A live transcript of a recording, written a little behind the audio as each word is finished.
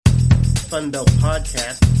FunBelt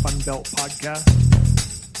Podcast. FunBelt Podcast.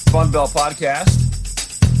 FunBelt Podcast.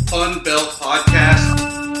 FunBelt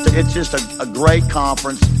Podcast. It's just a great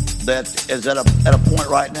conference that is at a point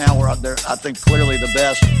right now where they're, I think, clearly the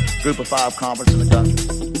best group of five conference in the country.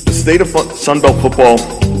 The state of Sunbelt football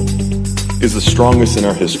is the strongest in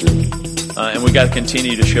our history. And we got to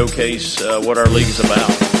continue to showcase what our league is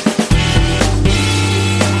about.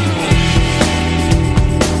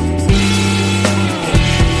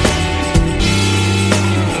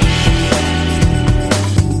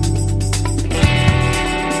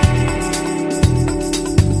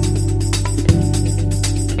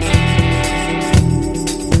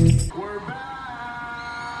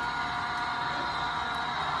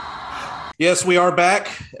 Yes, we are back.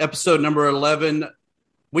 Episode number 11.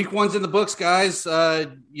 Week one's in the books, guys. A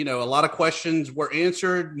lot of questions were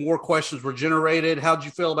answered. More questions were generated. How'd you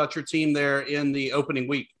feel about your team there in the opening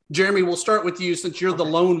week? Jeremy, we'll start with you since you're the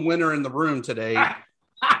lone winner in the room today.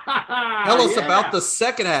 Tell us about the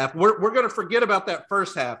second half. We're going to forget about that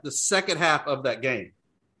first half, the second half of that game.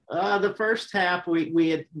 The first half, we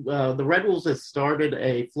had the Red Wolves had started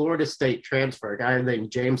a Florida State transfer, a guy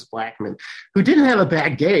named James Blackman, who didn't have a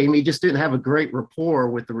bad game. He just didn't have a great rapport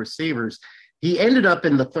with the receivers. He ended up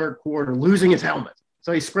in the third quarter losing his helmet.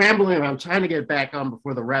 So he's scrambling around trying to get it back on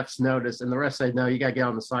before the refs notice, and the refs say, no, you got to get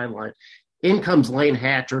on the sideline. In comes Lane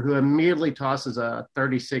Hatcher, who immediately tosses a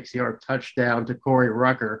 36-yard touchdown to Corey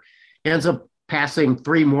Rucker. He ends up passing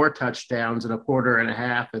three more touchdowns in a quarter and a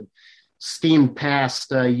half and steamed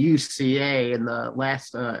past UCA in the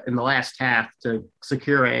last half to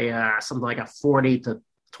secure a something like a 40-27,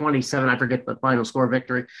 I forget the final score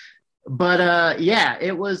victory. But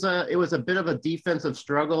it was a bit of a defensive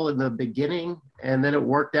struggle in the beginning, and then it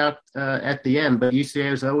worked out at the end. But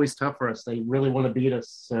UCA is always tough for us; they really want to beat us.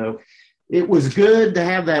 So it was good to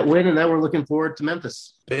have that win, and now we're looking forward to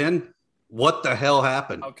Memphis. Ben, what the hell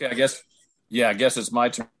happened? Okay, I guess it's my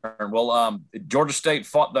turn. Well, Georgia State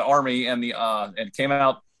fought the Army and came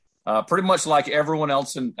out pretty much like everyone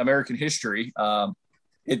else in American history.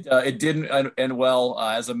 It didn't end well,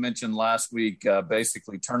 as I mentioned last week.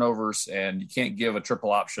 Basically, turnovers, and you can't give a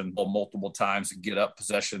triple option multiple times and get up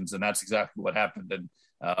possessions, and that's exactly what happened. And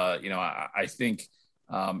I think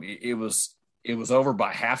it was over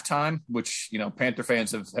by halftime, which Panther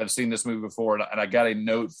fans have seen this movie before. And I got a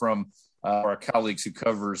note from our colleagues who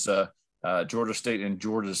covers Georgia State and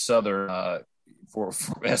Georgia Southern for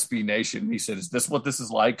SB Nation. He said, "Is this what this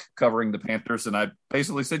is like covering the Panthers?" And I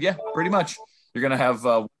basically said, "Yeah, pretty much. You're going to have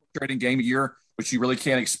a trading game a year, which you really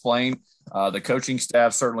can't explain. The coaching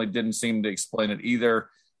staff certainly didn't seem to explain it either.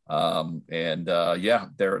 They're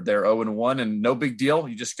 0-1, and no big deal.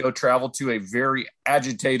 You just go travel to a very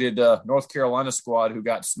agitated North Carolina squad who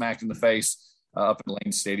got smacked in the face up in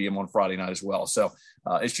Lane Stadium on Friday night as well. So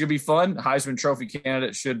it should be fun. Heisman Trophy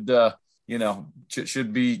candidate should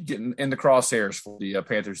be getting in the crosshairs for the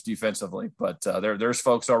Panthers defensively. But there's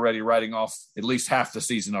folks already writing off at least half the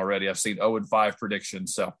season already. I've seen 0-5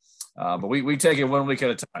 predictions. So, but we take it 1 week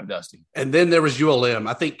at a time, Dusty. And then there was ULM.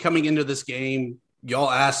 I think coming into this game,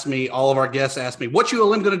 all of our guests asked me, what's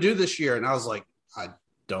ULM going to do this year? And I was like, I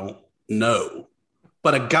don't know.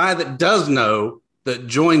 But a guy that does know that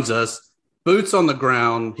joins us, boots on the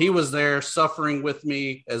ground, he was there suffering with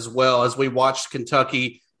me as well as we watched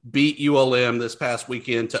Kentucky beat ULM this past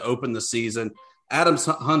weekend to open the season. Adam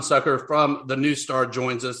Hunsucker from the New Star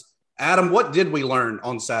joins us. Adam, what did we learn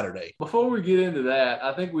on Saturday? Before we get into that,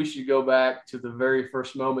 I think we should go back to the very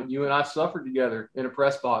first moment you and I suffered together in a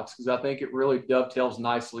press box, because I think it really dovetails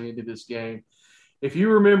nicely into this game. If you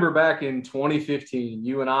remember back in 2015,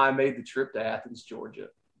 you and I made the trip to Athens, Georgia.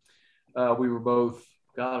 We were both,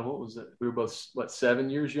 what was it? We were both, 7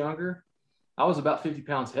 years younger? I was about 50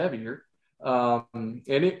 pounds heavier. And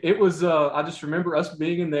it was, I just remember us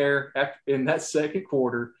being in there in that second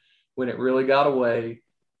quarter when it really got away,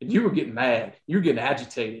 and you were getting mad. You were getting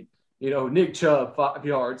agitated. Nick Chubb, 5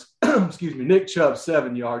 yards, Nick Chubb,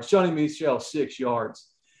 7 yards, Johnny Michel, 6 yards.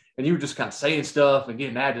 And you were just kind of saying stuff and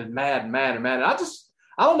getting mad. And I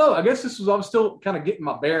don't know. I guess I was still kind of getting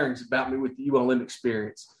my bearings about me with the ULM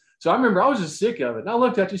experience. So I remember I was just sick of it. And I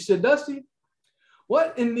looked at you and said, Dusty,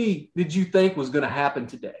 what in did you think was going to happen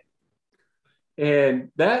today? And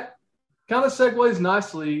that kind of segues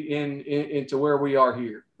nicely into where we are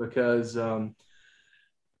here, because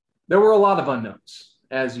there were a lot of unknowns,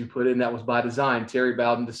 as you put it, and that was by design. Terry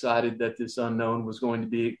Bowden decided that this unknown was going to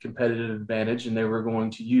be a competitive advantage, and they were going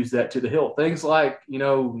to use that to the hilt. Things like,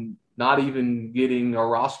 not even getting a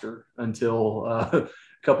roster until a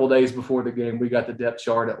couple days before the game. We got the depth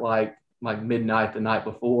chart at like midnight the night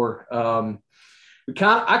before.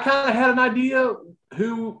 I kind of had an idea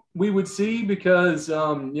who we would see because, had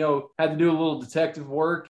to do a little detective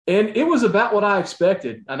work. And it was about what I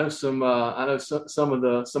expected. I know some of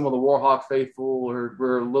the Warhawk faithful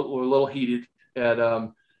were a little heated at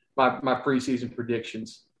my preseason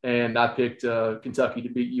predictions, and I picked Kentucky to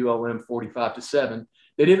beat ULM 45-7.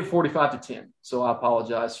 They did it 45-10, so I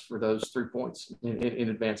apologize for those 3 points in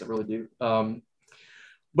advance. I really do.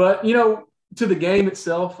 But to the game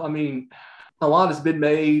itself, I mean, a lot has been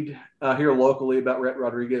made here locally about Rhett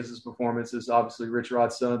Rodriguez's performances. Obviously, Rich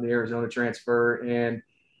Rod's son, the Arizona transfer, and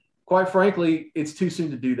quite frankly, it's too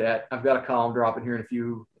soon to do that. I've got a column dropping here in a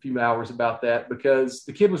few hours about that because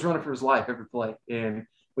the kid was running for his life every play. And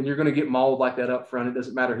when you're going to get mauled like that up front, it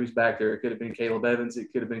doesn't matter who's back there. It could have been Caleb Evans.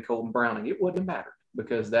 It could have been Colton Browning. It wouldn't have mattered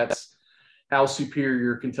because that's how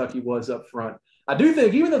superior Kentucky was up front. I do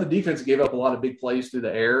think even though the defense gave up a lot of big plays through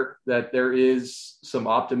the air, that there is some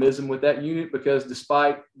optimism with that unit because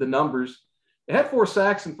despite the numbers, it had 4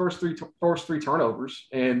 sacks and first three turnovers,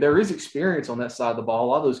 and there is experience on that side of the ball. A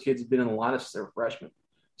lot of those kids have been in the lineup since they were freshmen.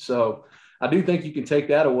 So I do think you can take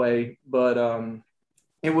that away, but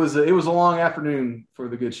it was a long afternoon for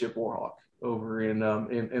the good ship Warhawk over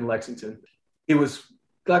in Lexington. It was,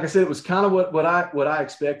 like I said, it was kind of what I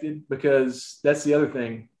expected because that's the other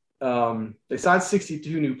thing. They signed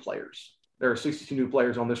 62 new players. There are 62 new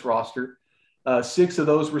players on this roster. 6 of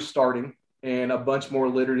those were starting, and a bunch more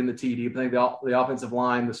littered in the TD. I think the offensive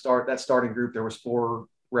line, that starting group, there was 4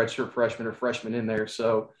 redshirt freshmen or freshmen in there.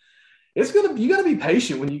 So you got to be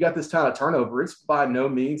patient when you got this kind of turnover. It's by no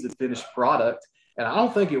means a finished product, and I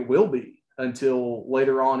don't think it will be until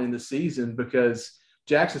later on in the season because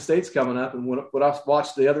Jackson State's coming up, and what I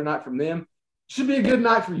watched the other night from them should be a good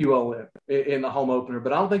night for ULM in the home opener.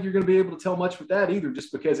 But I don't think you're going to be able to tell much with that either,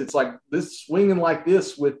 just because it's like this swinging like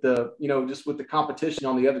this with just with the competition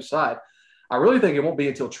on the other side. I really think it won't be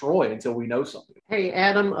until Troy until we know something. Hey,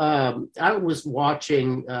 Adam, I was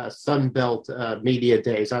watching FunBelt Media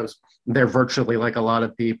Days. I was there virtually like a lot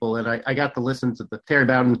of people, and I got to listen to the Terry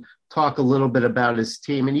Bowden talk a little bit about his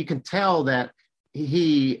team, and you can tell that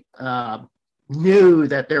he knew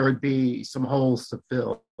that there would be some holes to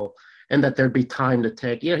fill and that there'd be time to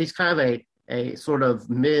take. He's kind of a sort of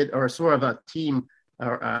a team,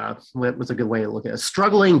 or what was a good way to look at it? A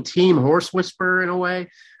struggling team horse whisperer in a way,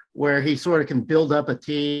 where he sort of can build up a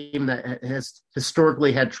team that has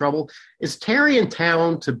historically had trouble. Is Terry in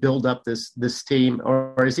town to build up this team,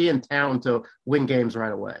 or is he in town to win games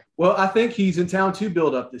right away? Well, I think he's in town to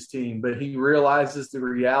build up this team, but he realizes the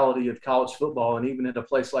reality of college football, and even in a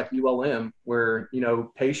place like ULM where,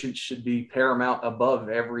 patience should be paramount above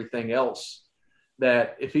everything else,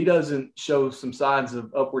 that if he doesn't show some signs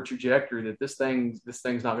of upward trajectory, that this thing's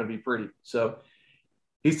not going to be pretty. So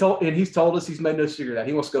He's told us he's made no secret that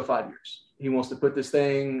he wants to go 5 years. He wants to put this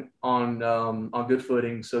thing on good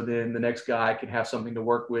footing, so then the next guy can have something to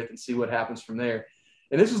work with and see what happens from there.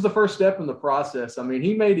 And this is the first step in the process. I mean,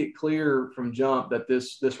 he made it clear from jump that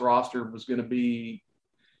this roster was going to be,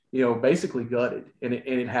 basically gutted, and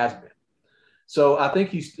it has been. So I think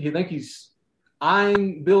he's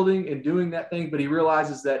eyeing building and doing that thing, but he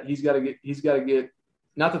realizes that he's got to get.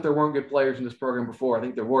 Not that there weren't good players in this program before. I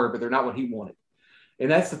think there were, but they're not what he wanted. And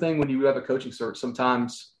that's the thing when you have a coaching search.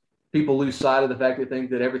 Sometimes people lose sight of the fact they think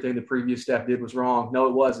that everything the previous staff did was wrong. No,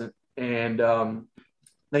 it wasn't. And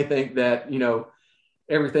they think that,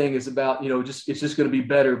 everything is about, it's just going to be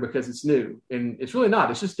better because it's new. And it's really not.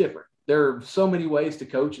 It's just different. There are so many ways to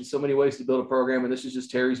coach and so many ways to build a program. And this is just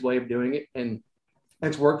Terry's way of doing it. And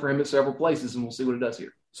it's worked for him at several places, and we'll see what it does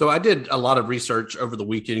here. So I did a lot of research over the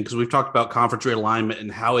weekend because we've talked about conference realignment and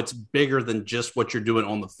how it's bigger than just what you're doing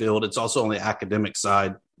on the field. It's also on the academic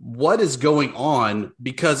side. What is going on?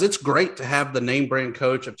 Because it's great to have the name brand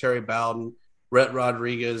coach of Terry Bowden, Rich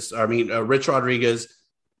Rodriguez.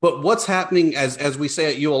 But what's happening, as we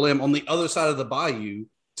say at ULM, on the other side of the bayou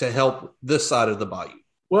to help this side of the bayou?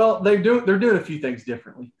 Well, they're doing a few things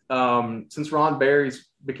differently. Since Ron Barry's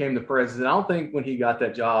became the president, I don't think when he got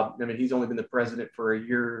that job, I mean, he's only been the president for a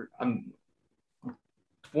year. I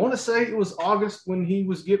want to say it was August when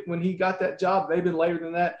he got that job. Maybe later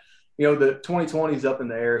than that. The 2020 is up in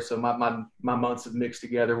the air, so my months have mixed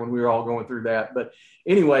together when we were all going through that. But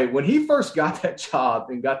anyway, when he first got that job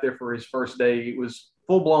and got there for his first day, it was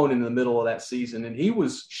full blown in the middle of that season, and he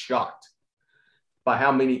was shocked by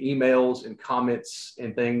how many emails and comments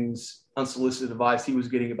and things, unsolicited advice he was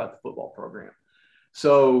getting about the football program.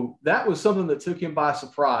 So that was something that took him by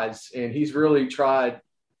surprise, and he's really tried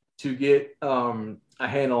to get a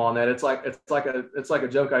handle on that. It's like a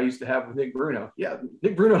joke I used to have with Nick Bruno. Yeah,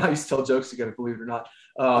 Nick Bruno and I used to tell jokes together, believe it or not.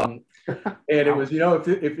 And it was,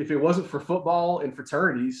 if it wasn't for football and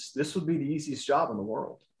fraternities, this would be the easiest job in the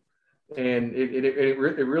world. And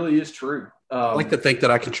it really is true. I like to think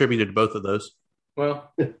that I contributed to both of those.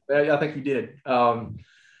 Well, I think you did.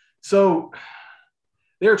 So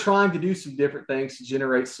they're trying to do some different things to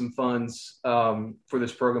generate some funds for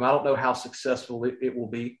this program. I don't know how successful it will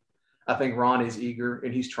be. I think Ron is eager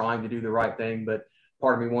and he's trying to do the right thing, but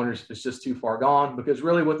part of me wonders if it's just too far gone, because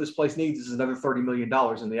really what this place needs is another $30 million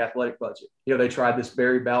in the athletic budget. They tried this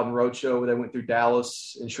Terry Bowden roadshow where they went through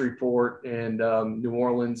Dallas and Shreveport and New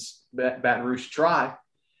Orleans, Baton Rouge to try.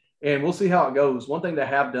 And we'll see how it goes. One thing they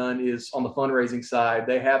have done is on the fundraising side,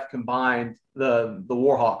 they have combined the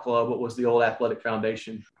Warhawk Club, what was the old athletic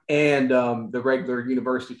foundation, and the regular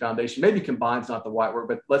university foundation. Maybe combined's not the right word,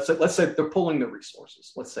 but let's say they're pulling the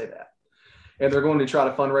resources. Let's say that. And they're going to try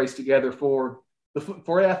to fundraise together for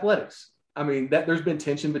athletics. I mean, there's been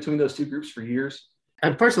tension between those two groups for years.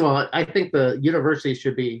 And first of all, I think the university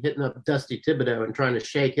should be hitting up Dusty Thibodeau and trying to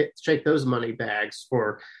shake those money bags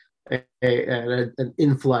for an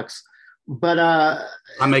influx. But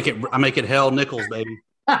I make it hell nickels, baby.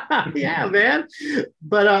 Yeah, man.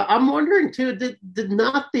 But I'm wondering too, did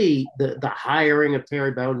not the hiring of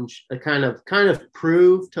Terry Bowden kind of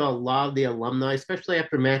prove to a lot of the alumni, especially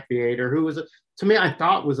after Matt Vietor, who was to me I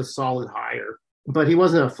thought was a solid hire, but he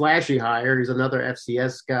wasn't a flashy hire. He's another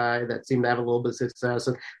FCS guy that seemed to have a little bit of success,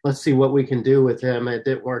 and let's see what we can do with him. It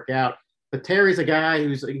didn't work out. But Terry's a guy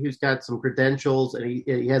who's got some credentials, and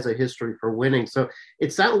he has a history for winning. So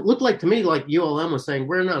it looked like to me like ULM was saying,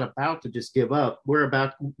 we're not about to just give up.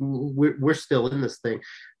 We're still in this thing.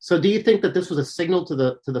 So do you think that this was a signal to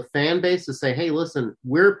the fan base to say, hey, listen,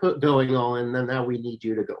 we're going all in, and now we need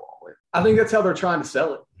you to go all in? I think that's how they're trying to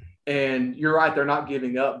sell it. And you're right, they're not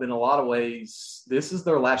giving up. But in a lot of ways, this is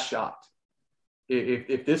their last shot.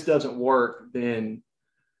 If this doesn't work, then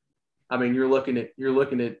I mean, you're looking at.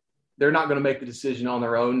 They're not going to make the decision on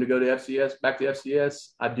their own to go to back to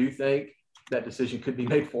FCS. I do think that decision could be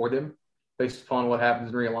made for them based upon what happens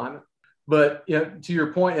in realignment. But to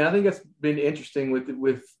your point, and I think that's been interesting with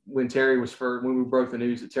when when we broke the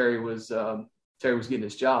news that Terry was getting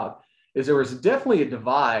his job, is there was definitely a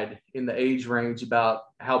divide in the age range about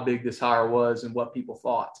how big this hire was and what people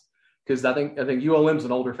thought. Because I think ULM's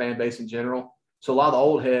an older fan base in general, so a lot of the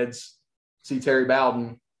old heads see Terry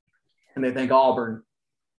Bowden and they think Auburn.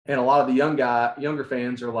 And a lot of the younger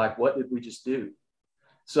fans are like, what did we just do?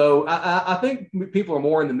 So I think people are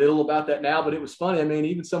more in the middle about that now, but it was funny. I mean,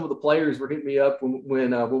 even some of the players were hitting me up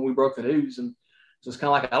when we broke the news, and just kind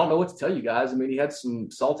of like, I don't know what to tell you guys. I mean, he had some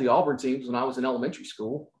salty Auburn teams when I was in elementary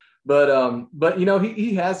school, but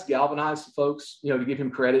he has galvanized some folks, to give him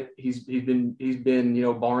credit. He's been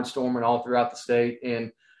barnstorming all throughout the state,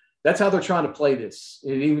 and that's how they're trying to play this.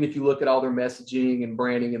 And even if you look at all their messaging and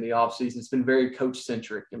branding in the offseason, it's been very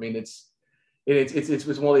coach-centric. I mean, it's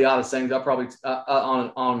one of the oddest things. I probably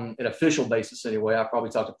on an official basis anyway, I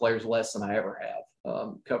probably talk to players less than I ever have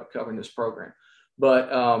covering this program.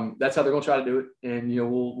 But that's how they're going to try to do it, and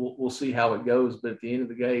we'll see how it goes. But at the end of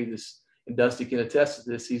the day, and Dusty can attest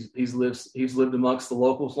to this. He's lived amongst the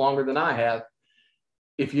locals longer than I have.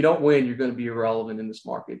 If you don't win, you're going to be irrelevant in this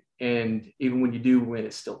market. And even when you do win,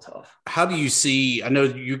 it's still tough. How do you see – I know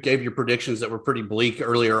you gave your predictions that were pretty bleak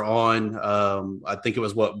earlier on. I think it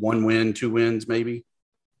was, 1 win, 2 wins maybe?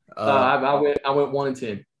 I went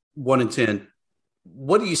 1-10. 1-10.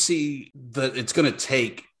 What do you see that it's going to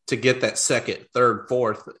take to get that second, third,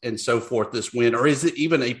 fourth, and so forth this win? Or is it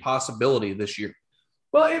even a possibility this year?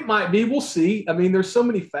 Well, it might be. We'll see. I mean, there's so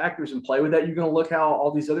many factors in play with that. You're going to look how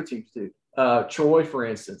all these other teams do. Troy, for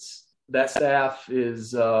instance, that staff's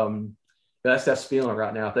feeling it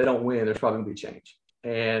right now. If they don't win, there's probably going to be a change.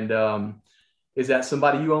 And is that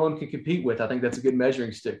somebody ULM can compete with? I think that's a good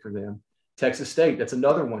measuring stick for them. Texas State, that's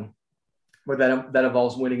another one where that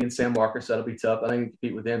involves winning in San Marcos. That'll be tough. I think they can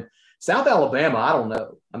compete with them. South Alabama, I don't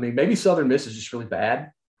know. I mean, maybe Southern Miss is just really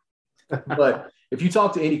bad. But if you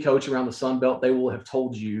talk to any coach around the Sun Belt, they will have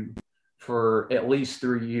told you for at least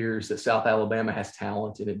 3 years that South Alabama has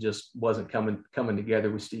talent, and it just wasn't coming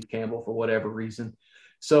together with Steve Campbell for whatever reason.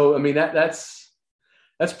 So, I mean, that's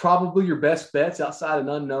probably your best bets outside an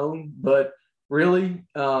unknown. But really,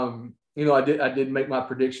 I did make my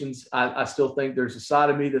predictions. I still think there's a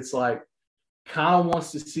side of me that's like kind of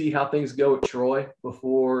wants to see how things go at Troy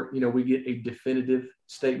before, we get a definitive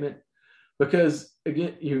statement. Because,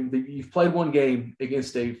 again, you've played one game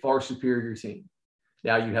against a far superior team.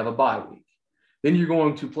 Now you have a bye week. Then you're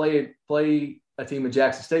going to play a team in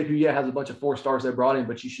Jackson State who, has a bunch of 4 stars they brought in,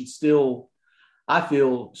 but you should still, I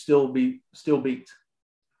feel, still beat.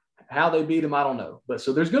 How they beat them, I don't know. But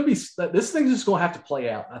so there's going to be – this thing's just going to have to play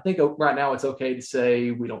out. I think right now it's okay to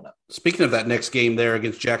say we don't know. Speaking of that next game there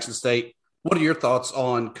against Jackson State, what are your thoughts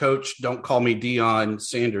on Coach Don't Call Me Deion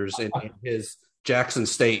Sanders and his Jackson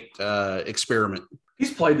State experiment?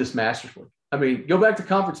 He's played this masterfully. I mean, go back to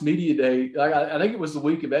Conference Media Day. I think it was the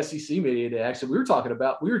week of SEC Media Day. Actually, we were talking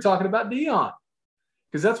about Deion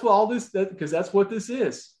because that's what that's what this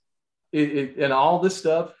is. And all this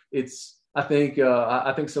stuff. I think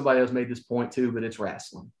somebody else made this point too, but it's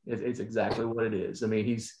wrestling. It's exactly what it is. I mean,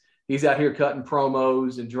 he's out here cutting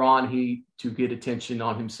promos and drawing heat to get attention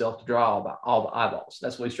on himself to draw all the eyeballs.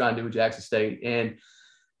 That's what he's trying to do with Jackson State. And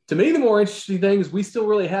to me, the more interesting thing is we still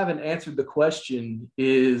really haven't answered the question: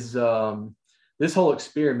 is this whole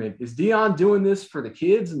experiment, is Deion doing this for the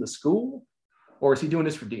kids in the school, or is he doing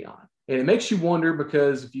this for Deion? And it makes you wonder,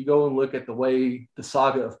 because if you go and look at the way the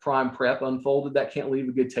saga of Prime Prep unfolded, that can't leave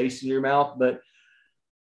a good taste in your mouth. But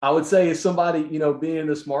I would say, as somebody, being in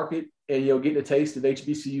this market and, getting a taste of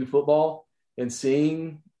HBCU football and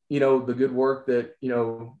seeing, the good work that,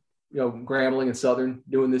 Grambling and Southern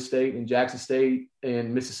do in this state, and Jackson State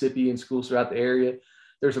and Mississippi and schools throughout the area,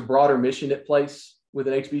 there's a broader mission at place with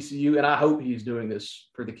an HBCU. And I hope he's doing this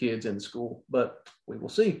for the kids in the school, but we will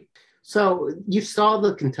see. So you saw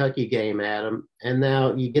the Kentucky game, Adam, and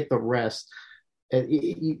now you get the rest.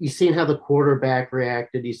 You've seen how the quarterback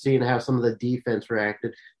reacted. You've seen how some of the defense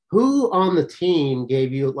reacted. Who on the team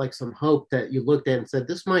gave you some hope that you looked at and said,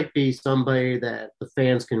 this might be somebody that the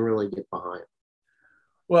fans can really get behind?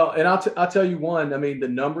 Well, and I'll tell you one. I mean, the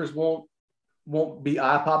numbers won't be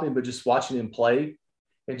eye-popping, but just watching him play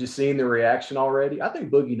and just seeing the reaction already, I think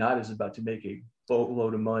Boogie Knight is about to make a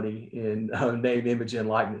boatload of money in name, image, and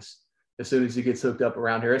likeness as soon as he gets hooked up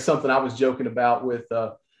around here. It's something I was joking about with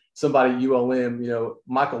somebody at ULM,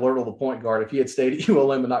 Michael Lertle, the point guard. If he had stayed at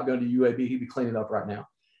ULM and not gone to UAB, he'd be cleaning up right now.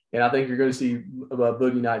 And I think you're going to see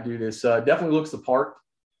Boogie Knight do this. Definitely looks the part.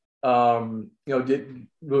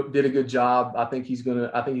 Did a good job. I think he's going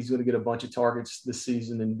to get a bunch of targets this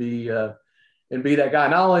season and be that guy.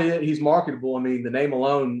 Not only he's marketable. I mean, the name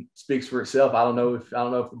alone speaks for itself. I don't know if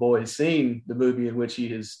the boy has seen the movie in which he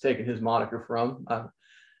has taken his moniker from.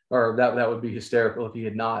 Or that would be hysterical if he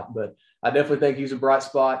had not. But I definitely think he's a bright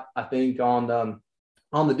spot. I think on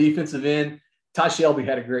the defensive end, Ty Shelby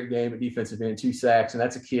had a great game at defensive end, 2 sacks, and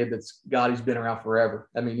that's a kid he's been around forever.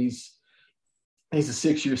 I mean, he's a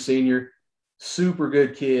 6-year senior, super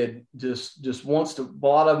good kid. Just wants to. A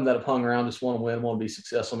lot of them that have hung around just want to win, want to be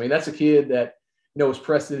successful. I mean, that's a kid that was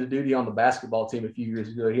pressed into duty on the basketball team a few years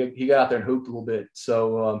ago. He got out there and hooped a little bit.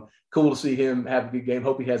 So cool to see him have a good game.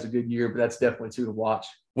 Hope he has a good year, but that's definitely 2 to watch.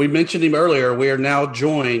 We mentioned him earlier. We are now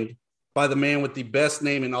joined by the man with the best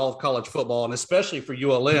name in all of college football, and especially for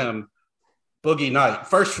ULM, Boogie Knight.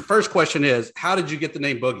 First question is, how did you get the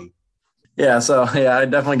name Boogie? Yeah, I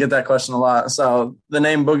definitely get that question a lot. So the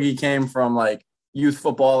name Boogie came from youth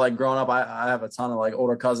football. Growing up, I have a ton of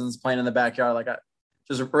older cousins playing in the backyard.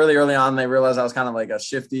 Just really early on, they realized I was kind of a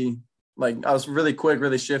shifty. I was really quick,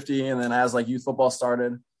 really shifty, and then as youth football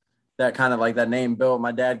started, that kind of that name built.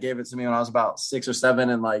 My dad gave it to me when I was about 6 or 7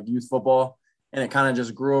 in youth football, and it kind of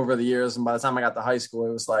just grew over the years. And by the time I got to high school,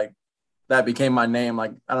 it was that became my name.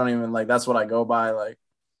 I don't even that's what I go by.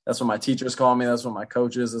 That's what my teachers call me. That's what my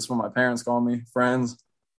coaches. That's what my parents call me, friends.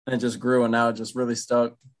 And it just grew, and now it just really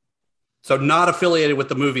stuck. So not affiliated with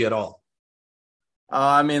the movie at all.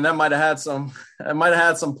 I mean, that might have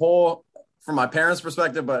had some pull from my parents'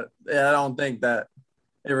 perspective, but yeah, I don't think that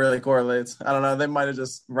it really correlates. I don't know. They might have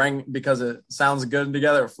just rang because it sounds good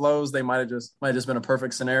together. It flows. They might have just been a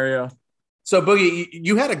perfect scenario. So Boogie,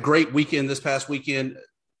 you had a great weekend this past weekend.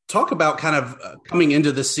 Talk about kind of coming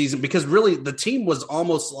into this season, because really the team was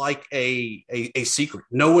almost like a secret.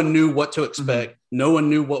 No one knew what to expect. Mm-hmm. No one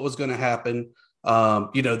knew what was going to happen.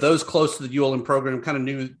 Those close to the ULM program kind of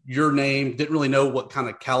knew your name, didn't really know what kind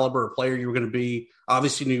of caliber of player you were going to be.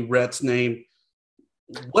 Obviously knew Rhett's name.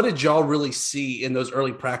 What did y'all really see in those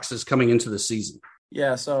early practices coming into the season?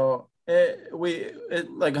 Yeah, so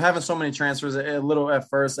having so many transfers, a little at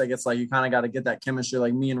first, it's you kind of got to get that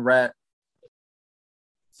chemistry. Me and Rhett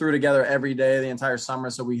threw together every day the entire summer,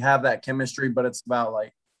 so we have that chemistry. But it's about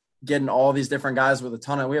getting all these different guys with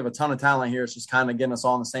we have a ton of talent here. It's just kind of getting us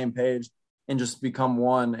all on the same page and just become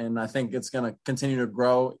one. And I think it's going to continue to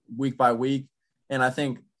grow week by week. And I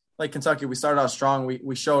think Kentucky, we started out strong.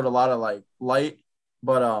 We showed a lot of light.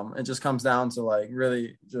 But it just comes down to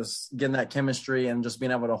really just getting that chemistry and just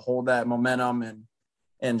being able to hold that momentum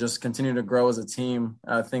and just continue to grow as a team.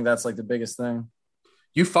 I think that's the biggest thing.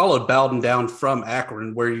 You followed Bowden down from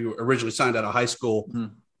Akron, where you originally signed out of high school.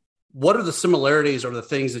 Mm-hmm. What are the similarities or the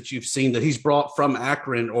things that you've seen that he's brought from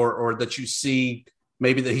Akron or that you see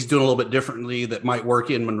maybe that he's doing a little bit differently that might work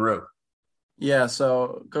in Monroe? Yeah,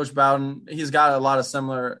 so Coach Bowden, he's got a lot of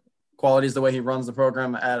similar qualities the way he runs the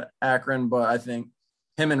program at Akron, but I think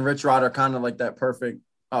him and Rich Rod are kind of like that perfect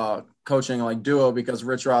coaching like duo, because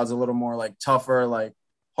Rich Rod's a little more like tougher, like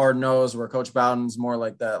hard nosed, where Coach Bowden's more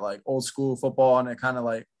like that like old school football, and it kind of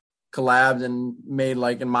like collabed and made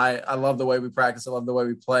like I love the way we practice. I love the way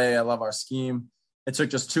we play. I love our scheme. It took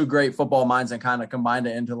just two great football minds and kind of combined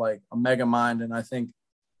it into like a mega mind. And I think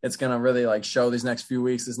it's going to really like show these next few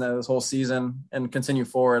weeks, this whole season, and continue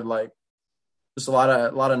forward. Like just a lot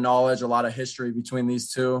of knowledge, a lot of history between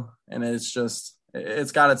these two. And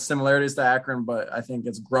it's got its similarities to Akron, but I think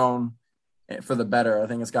it's grown for the better. I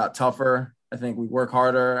think it's got tougher. I think we work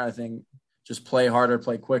harder. I think just play harder,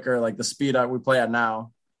 play quicker. Like the speed we play at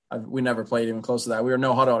now, we never played even close to that. We were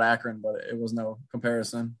no huddle at Akron, but it was no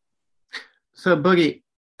comparison. So, Boogie,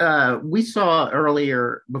 we saw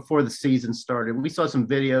earlier before the season started, we saw some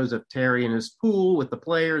videos of Terry in his pool with the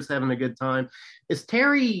players having a good time. Is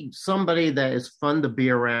Terry somebody that is fun to be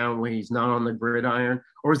around when he's not on the gridiron,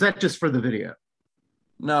 or is that just for the video?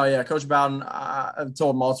 No, yeah, Coach Bowden, I've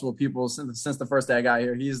told multiple people since the first day I got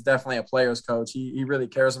here, he's definitely a player's coach. He really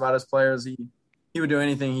cares about his players. He would do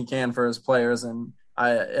anything he can for his players, and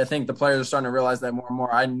I think the players are starting to realize that more and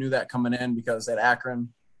more. I knew that coming in because at Akron,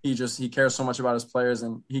 he cares so much about his players,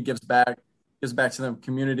 and he gives back to the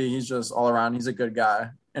community. He's just all around. He's a good guy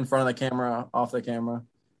in front of the camera, off the camera.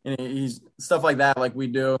 And he's stuff like that, like we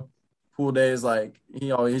do, pool days, like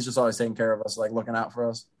he's just always taking care of us, like looking out for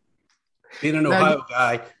us. Being an Ohio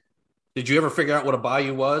guy, did you ever figure out what a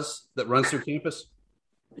bayou was that runs through campus?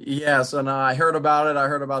 Yeah, so no, I heard about it. I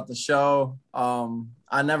heard about the show.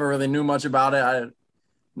 I never really knew much about it. I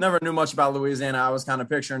never knew much about Louisiana. I was kind of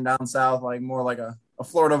picturing down south, like more like a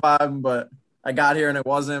Florida vibe, but I got here and it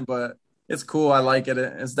wasn't, but it's cool. I like it.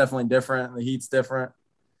 It's definitely different. The heat's different,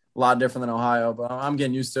 a lot different than Ohio, but I'm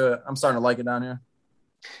getting used to it. I'm starting to like it down here.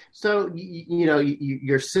 So,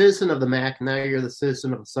 you're a citizen of the MAC. Now you're the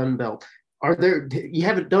citizen of the Sun Belt.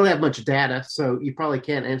 Don't have much data, so you probably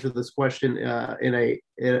can't answer this question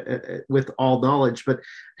with all knowledge, but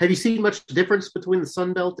have you seen much difference between the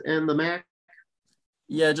Sun Belt and the MAC?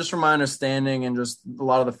 Yeah, just from my understanding and just a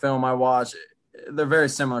lot of the film I watch, they're very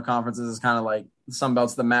similar conferences. It's kind of like the Sun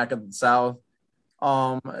Belt's the MAC of the South.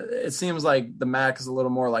 It seems like the MAC is a little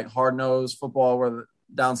more like hard-nosed football, where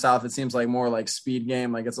down south it seems like more like speed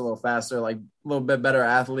game, like it's a little faster, like a little bit better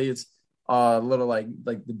athletes, a little like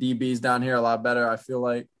the DBs down here a lot better, I feel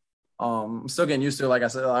like. I'm still getting used to it. Like I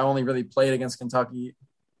said, I only really played against Kentucky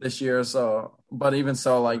this year, but even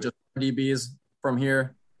so, like just DBs from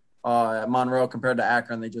here at Monroe compared to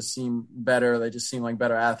Akron, they just seem better. They just seem like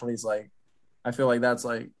better athletes. Like I feel like that's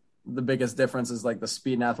like the biggest difference is like the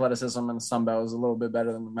speed and athleticism, and the Sun Belt is a little bit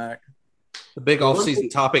better than the MAC. The big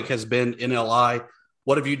offseason topic has been NLI.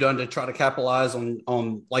 What have you done to try to capitalize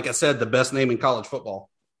on, like I said, the best name in college football?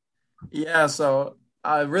 Yeah, so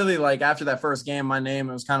I really like after that first game, my name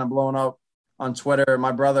was kind of blowing up on Twitter.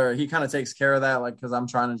 My brother, he kind of takes care of that, like because I'm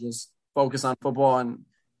trying to just focus on football, and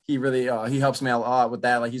he really he helps me a lot with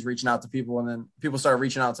that. Like he's reaching out to people, and then people start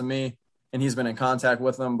reaching out to me, and he's been in contact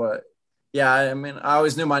with them. But yeah, I mean, I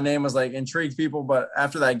always knew my name was like intrigued people, but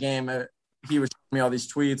after that game, he was showing me all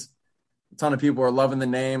these tweets. A ton of people were loving the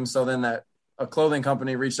name. So then a clothing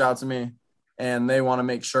company reached out to me, and they want to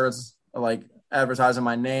make shirts like advertising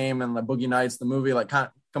my name and the Boogie Nights, the movie, like kind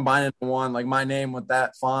of combine it into one, like my name with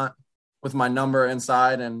that font with my number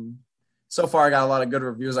inside. And so far I got a lot of good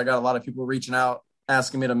reviews. I got a lot of people reaching out,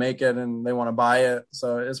 asking me to make it, and they want to buy it.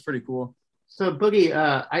 So it's pretty cool. So Boogie,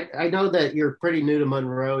 I know that you're pretty new to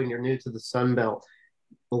Monroe and you're new to the Sun Belt.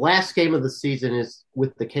 The last game of the season is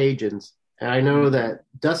with the Cajuns. And I know that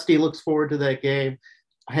Dusty looks forward to that game.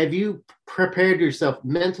 Have you prepared yourself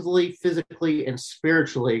mentally, physically, and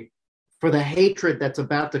spiritually for the hatred that's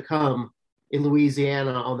about to come in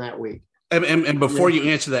Louisiana on that week? And before you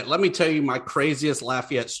answer that, let me tell you my craziest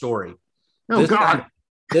Lafayette story. Oh, God.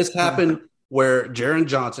 This happened where Jaron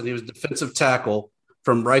Johnson, he was defensive tackle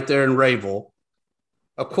from right there in Rayville.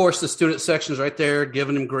 Of course, the student section's right there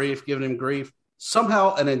giving him grief.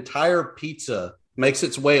 Somehow an entire pizza makes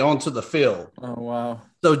its way onto the field. Oh, wow.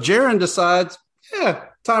 So Jaron decides,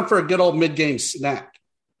 time for a good old mid-game snack.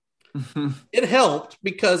 It helped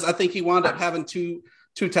because I think he wound up having two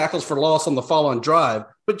tackles for loss on the following drive.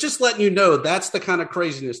 But just letting you know, that's the kind of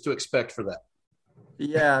craziness to expect for that.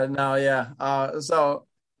 So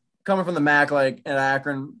coming from the MAC, like at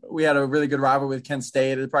Akron, we had a really good rivalry with Kent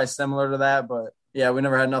State. It's probably similar to that, but yeah, we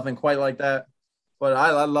never had nothing quite like that. But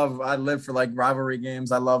I live for like rivalry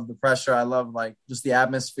games. I love the pressure. I love like just the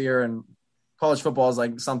atmosphere, and college football is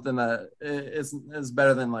like something that is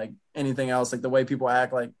better than like anything else. Like the way people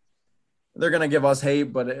act, like they're going to give us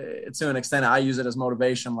hate, but to an extent, I use it as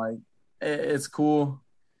motivation. Like it's cool.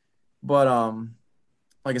 But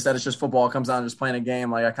like I said, it's just football. It comes down to just playing a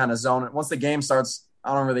game. Like I kind of zone it. Once the game starts,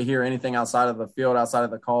 I don't really hear anything outside of the field, outside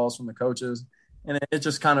of the calls from the coaches. And it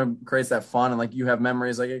just kind of creates that fun. And like you have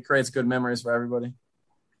memories, like it creates good memories for everybody.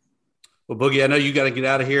 Well, Boogie, I know you got to get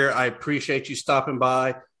out of here. I appreciate you stopping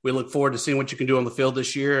by. We look forward to seeing what you can do on the field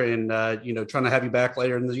this year and, trying to have you back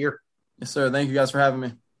later in the year. Yes, sir. Thank you guys for having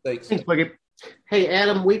me. Thanks. Boogie. Hey,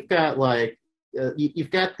 Adam, we've got you've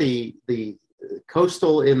got the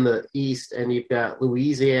coastal in the east and you've got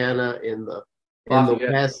Louisiana in the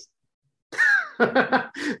west.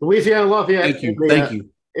 Louisiana, Lafayette. Thank you.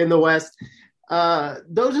 In the west.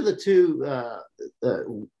 Those are the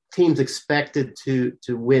two teams expected to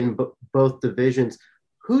win both divisions.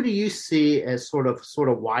 Who do you see as sort of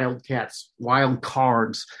wildcats, wild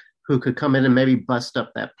cards who could come in and maybe bust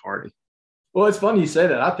up that party? Well, it's funny you say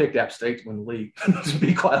that. I picked App State to win the league. To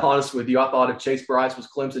be quite honest with you, I thought if Chase Bryce was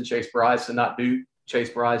Clemson Chase Bryce and not Duke Chase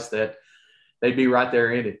Bryce, that they'd be right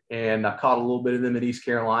there in it. And I caught a little bit of them at East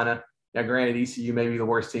Carolina. Now, granted, ECU may be the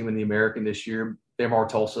worst team in the American this year. They're more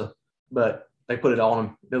Tulsa, but they put it on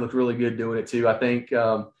them. They look really good doing it too. I think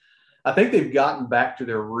they've gotten back to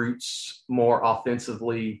their roots more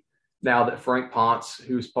offensively now that Frank Ponce,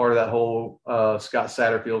 who's part of that whole Scott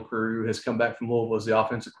Satterfield crew, has come back from Louisville as the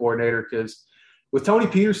offensive coordinator. Because with Tony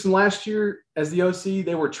Peterson last year as the OC,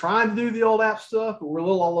 they were trying to do the old App stuff, but we're a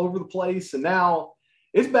little all over the place. And now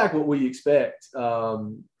it's back what we expect.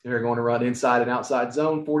 They're going to run inside and outside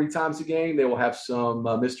zone 40 times a game. They will have some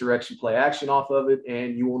misdirection play action off of it,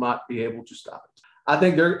 and you will not be able to stop it. I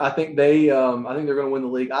think they're going to win the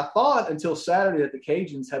league. I thought until Saturday that the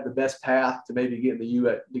Cajuns had the best path to maybe get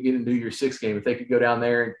into your sixth game. If they could go down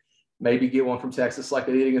there and maybe get one from Texas like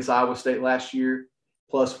they did against Iowa State last year,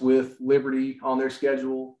 plus with Liberty on their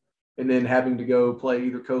schedule, and then having to go play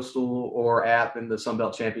either Coastal or App in the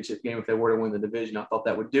FunBelt Championship game if they were to win the division. I thought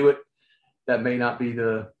that would do it. That may not be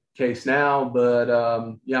the case now, but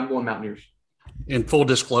I'm going Mountaineers. In full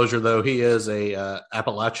disclosure, though, he is a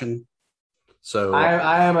Appalachian. So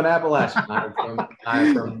I am an Appalachian.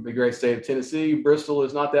 I'm from the great state of Tennessee. Bristol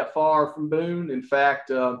is not that far from Boone. In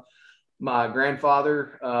fact, my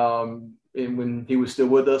grandfather, when he was still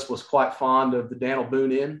with us, was quite fond of the Daniel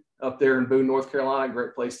Boone Inn up there in Boone, North Carolina.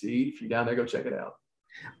 Great place to eat. If you're down there, go check it out.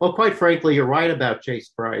 Well, quite frankly, you're right about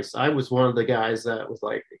Chase Bryce. I was one of the guys that was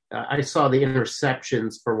like, I saw the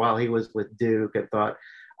interceptions for while he was with Duke and thought,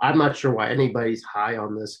 I'm not sure why anybody's high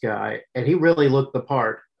on this guy. And he really looked the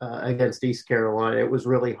part against East Carolina. It was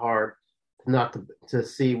really hard not to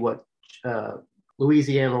see what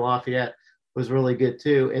Louisiana Lafayette was really good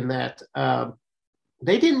too, in that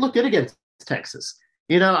they didn't look good against Texas.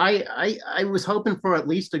 I was hoping for at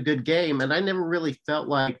least a good game, and I never really felt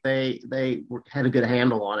like they had a good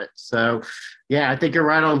handle on it. So, yeah, I think you're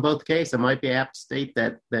right on both cases. It might be App State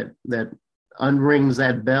that unrings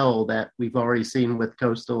that bell that we've already seen with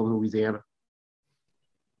Coastal and Louisiana.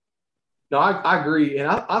 No, I agree, and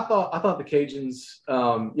I thought the Cajuns,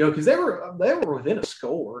 because they were within a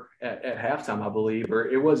score at halftime, I believe, or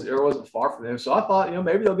it wasn't far from them. So I thought,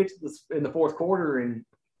 maybe they'll get to this in the fourth quarter and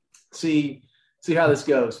see how this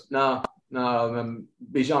goes. No,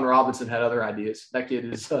 Bijan Robinson had other ideas. That kid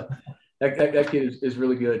is that kid is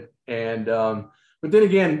really good, and but then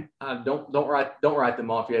again, don't write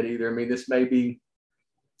them off yet either. I mean, this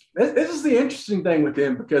is the interesting thing with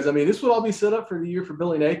them, because this would all be set up for the year for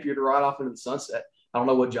Billy Napier to ride off into the sunset. I don't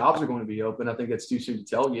know what jobs are going to be open. I think that's too soon to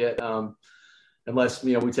tell yet, unless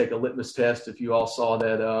we take a litmus test. If you all saw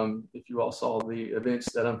the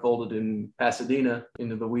events that unfolded in Pasadena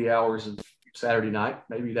into the wee hours of Saturday night,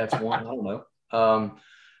 maybe that's one. I don't know.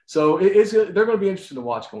 So they're going to be interesting to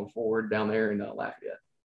watch going forward down there in Lafayette.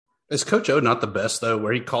 Is Coach O not the best, though,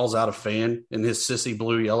 where he calls out a fan in his sissy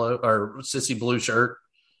blue shirt?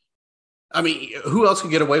 Who else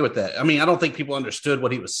could get away with that? I don't think people understood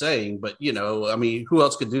what he was saying, but, who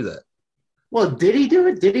else could do that? Well, did he do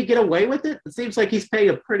it? Did he get away with it? It seems like he's paying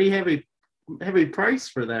a pretty heavy price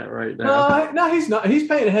for that right now. No, he's not. He's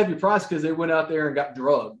paying a heavy price because they went out there and got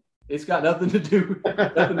drugged. It's got nothing to do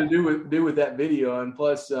with that video. And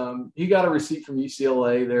plus, he got a receipt from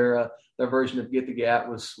UCLA. Their version of Get the Gap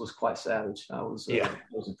was quite savage. I was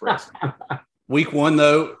impressed. Week one,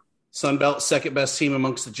 though, FunBelt second best team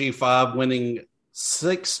amongst the G5, winning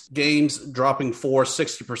 6 games, dropping 4,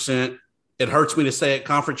 60%. It hurts me to say it.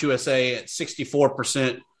 Conference USA at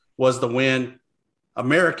 64% was the win.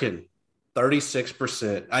 American,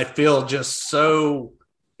 36%. I feel just so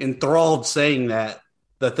enthralled saying that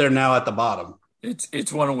they're now at the bottom.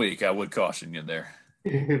 It's 1 week. I would caution you there.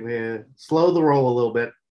 Man, slow the roll a little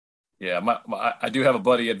bit. Yeah, I do have a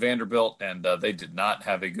buddy at Vanderbilt, and they did not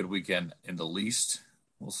have a good weekend in the least,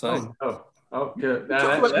 we'll say. Oh, good.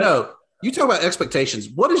 You talk about expectations.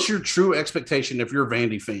 What is your true expectation if you're a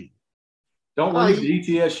Vandy fan? Don't lose to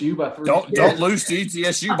ETSU by 3. Don't lose to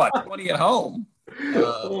ETSU by 20 at home.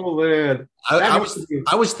 Oh, man.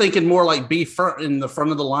 I was thinking more like be in the front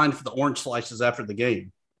of the line for the orange slices after the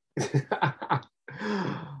game.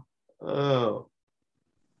 Oh.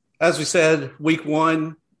 As we said, week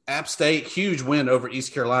 1, App State, huge win over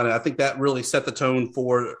East Carolina. I think that really set the tone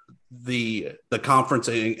for the conference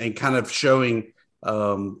and kind of showing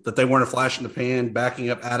that they weren't a flash in the pan, backing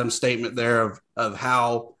up Adam's statement there of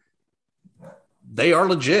how they are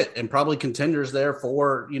legit and probably contenders there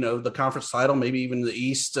for, the conference title, maybe even the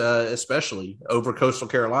East, especially over Coastal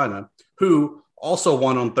Carolina, who also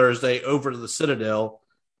won on Thursday over the Citadel.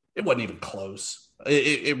 It wasn't even close.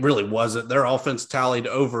 It really wasn't. Their offense tallied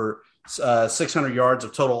over 600 yards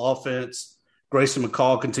of total offense. Grayson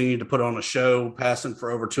McCall continued to put on a show, passing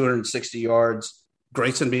for over 260 yards.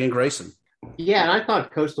 Grayson being Grayson. Yeah, and I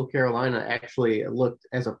thought Coastal Carolina actually looked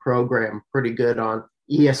as a program pretty good on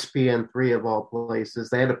ESPN3 of all places.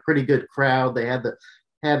 They had a pretty good crowd. They had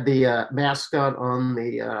the mascot on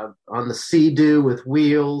the Sea-Doo with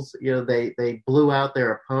wheels. They blew out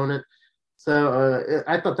their opponent. So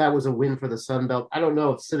I thought that was a win for the Sun Belt. I don't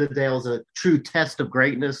know if Citadel is a true test of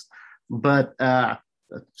greatness, but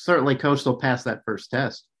certainly Coastal passed that first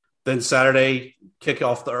test. Then Saturday, kick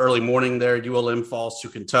off the early morning there. ULM falls to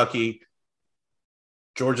Kentucky.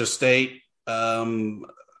 Georgia State,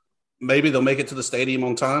 maybe they'll make it to the stadium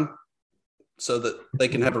on time so that they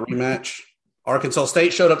can have a rematch. Arkansas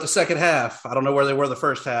State showed up the second half. I don't know where they were the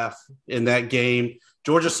first half in that game.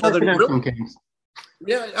 Georgia Southern.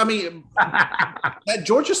 Yeah, I mean, that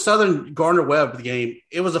Georgia Southern Gardner-Webb game,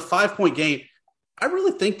 it was a 5-point game. I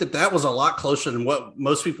really think that was a lot closer than what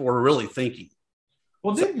most people were really thinking.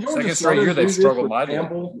 Well, didn't Georgia second straight year they've struggled mightily.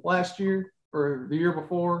 Campbell last year or the year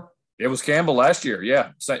before? It was Campbell last year,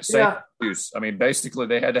 yeah. Same use. I mean, basically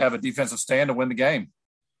they had to have a defensive stand to win the game.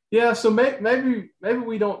 Yeah, so maybe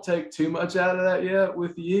we don't take too much out of that yet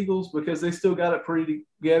with the Eagles because they still got it pretty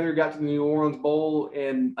together, got to the New Orleans Bowl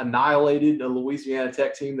and annihilated a Louisiana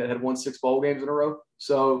Tech team that had won 6 bowl games in a row.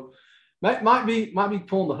 So might be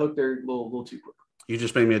pulling the hook there a little too quick. You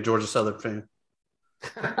just made me a Georgia Southern fan.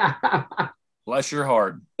 Bless your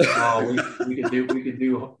heart. Oh, we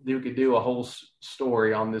could do a whole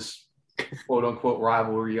story on this quote unquote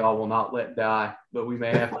rivalry y'all will not let die, but we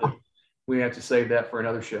have to save that for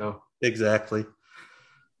another show. Exactly.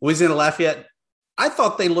 Louisiana Lafayette, I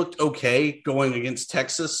thought they looked okay going against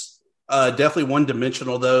Texas. Definitely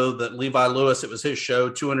one-dimensional, though, that Levi Lewis, it was his show,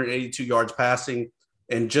 282 yards passing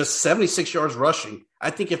and just 76 yards rushing.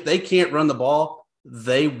 I think if they can't run the ball,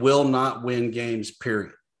 they will not win games,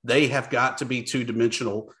 period. They have got to be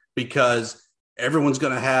two-dimensional because everyone's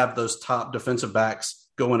going to have those top defensive backs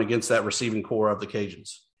going against that receiving core of the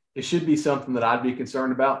Cajuns. It should be something that I'd be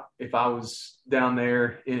concerned about if I was down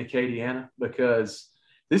there in Acadiana, because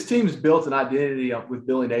this team's built an identity with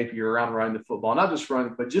Billy Napier around running the football, not just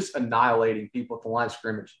running, but just annihilating people at the line of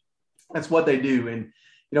scrimmage. That's what they do. And,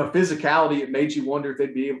 physicality, it made you wonder if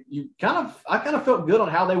they'd be able – I kind of felt good on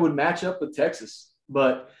how they would match up with Texas.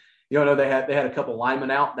 But, they had a couple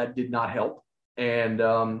linemen out. That did not help. And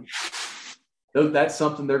that's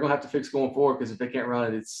something they're going to have to fix going forward, because if they can't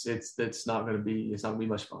run it, it's not going to be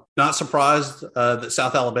much fun. Not surprised that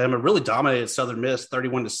South Alabama really dominated Southern Miss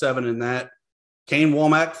 31-7 in that. Kane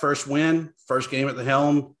Womack, first win, first game at the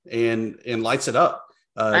helm, and lights it up.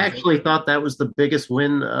 I actually thought that was the biggest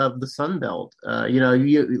win of the Sun Belt.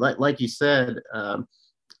 You like you said,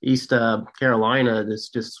 East Carolina is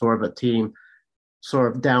just sort of a team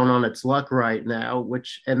sort of down on its luck right now,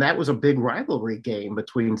 and that was a big rivalry game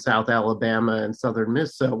between South Alabama and Southern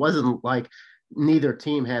Miss. So it wasn't like neither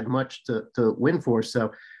team had much to win for.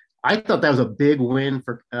 So I thought that was a big win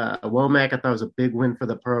for Womack. I thought it was a big win for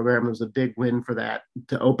the program. It was a big win for that,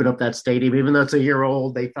 to open up that stadium. Even though it's a year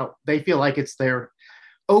old, they feel like it's their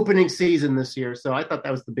opening season this year. So I thought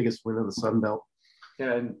that was the biggest win of the Sun Belt.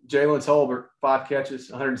 Yeah, and Jalen Tolbert, 5 catches,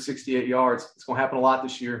 168 yards. It's going to happen a lot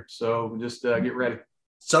this year, so just get ready.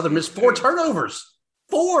 Southern Miss 4 turnovers.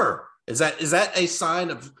 4. Is that a sign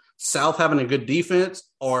of South having a good defense,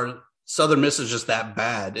 or Southern Miss is just that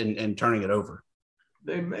bad and turning it over?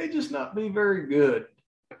 They may just not be very good.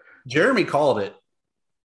 Jeremy called it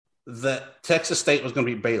that Texas State was going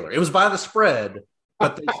to beat Baylor. It was by the spread,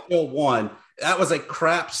 but they still won. That was a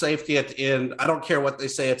crap safety at the end. I don't care what they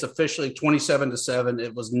say. It's officially 27-7.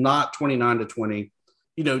 It was not 29-20.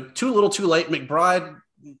 Too little, too late. McBride,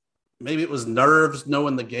 maybe it was nerves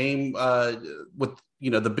knowing the game with,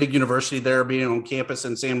 the big university there being on campus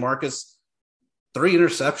in San Marcos. 3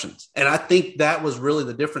 interceptions. And I think that was really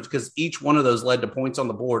the difference because each one of those led to points on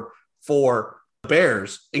the board for the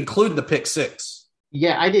Bears, including the pick 6.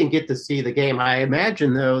 Yeah, I didn't get to see the game. I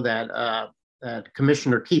imagine, though, that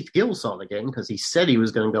Commissioner Keith Gill saw the game because he said he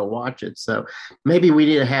was going to go watch it. So maybe we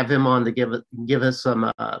need to have him on to give us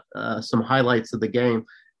some highlights of the game.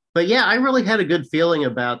 But, yeah, I really had a good feeling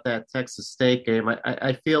about that Texas State game.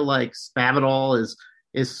 I feel like Spavital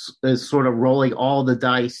is sort of rolling all the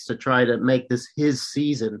dice to try to make this his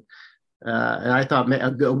season. And I thought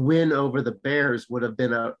a win over the Bears would have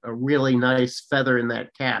been a really nice feather in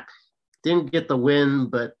that cap. Didn't get the win,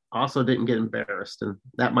 but also didn't get embarrassed. And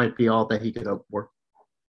that might be all that he could hope for.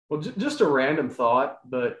 Well, just a random thought,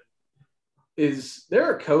 but is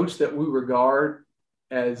there a coach that we regard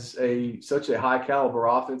as such a high caliber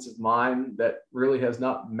offensive mind that really has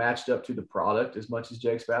not matched up to the product as much as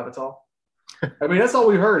Jake Spavital? I mean, that's all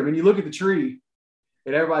we've heard. I mean, you look at the tree,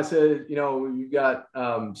 and everybody said, you've got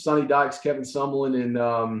Sonny Dykes, Kevin Sumlin,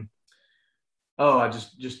 and I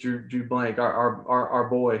just drew blank. Our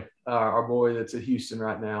boy that's at Houston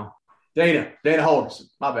right now, Dana Holgerson.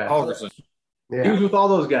 My bad. Holgerson. Yeah. He was with all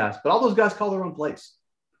those guys, but all those guys call their own plays,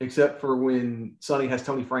 except for when Sonny has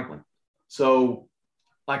Tony Franklin. So,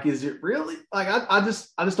 is it really I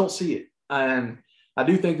just don't see it, and I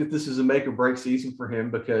do think that this is a make or break season for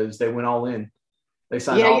him because they went all in. They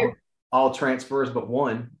signed all transfers but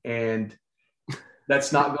one, and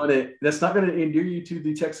that's not going to endear you to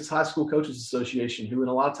the Texas High School Coaches Association, who in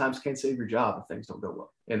a lot of times can't save your job if things don't go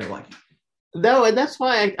well, and they're like you. No, and that's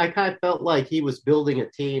why I kind of felt like he was building a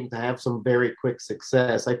team to have some very quick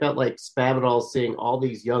success. I felt like Spavital seeing all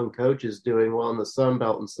these young coaches doing well in the Sun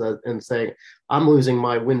Belt and saying, I'm losing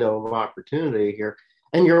my window of opportunity here.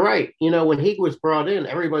 And you're right. When he was brought in,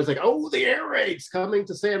 everybody's like, oh, the air raid's coming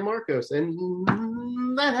to San Marcos. And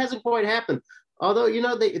that hasn't quite happened. Although,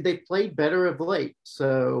 they played better of late.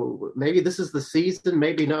 So maybe this is the season,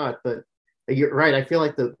 maybe not. But you're right. I feel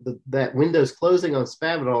like that window's closing on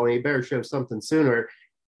Spavital, and he better show something sooner.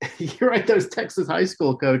 You're right. Those Texas high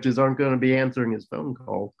school coaches aren't going to be answering his phone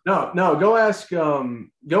call. No. Go ask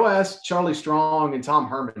Charlie Strong and Tom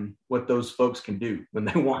Herman what those folks can do when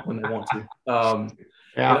they want to.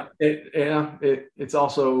 Yeah. It's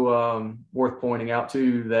also worth pointing out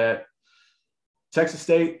too that Texas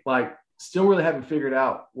State still really haven't figured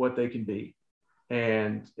out what they can be,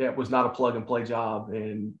 and it was not a plug and play job.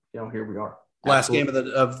 And here we are. Last Absolutely.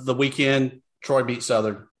 Game of the weekend, Troy beat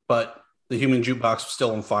Southern, but the human jukebox was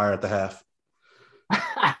still on fire at the half.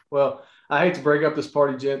 Well, I hate to break up this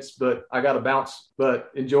party, gents, but I got to bounce.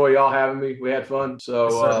 But enjoy y'all having me. We had fun,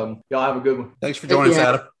 so y'all have a good one. Thanks for joining us,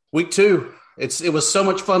 Adam. Week 2. It was so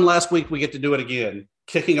much fun last week. We get to do it again.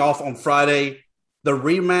 Kicking off on Friday, the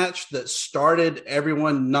rematch that started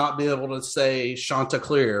everyone not being able to say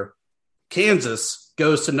Chanticleer. Kansas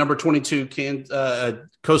goes to number 22,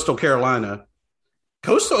 Coastal Carolina.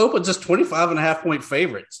 Coastal opens as 25.5-point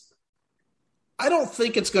favorites. I don't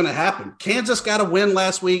think it's going to happen. Kansas got a win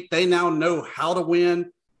last week. They now know how to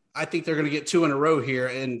win. I think they're going to get 2 in a row here,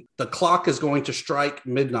 and the clock is going to strike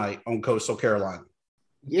midnight on Coastal Carolina.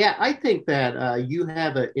 Yeah, I think that you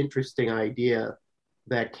have an interesting idea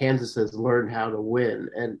that Kansas has learned how to win.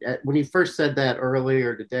 And when you first said that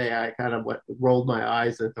earlier today, I kind of rolled my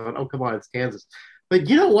eyes and thought, oh, come on, it's Kansas. But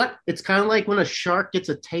you know what? It's kind of like when a shark gets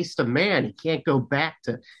a taste of man, he can't go back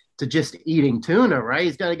to just eating tuna, right?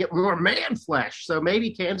 He's got to get more man flesh. So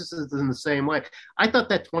maybe Kansas is in the same way. I thought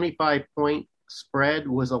that 25-point spread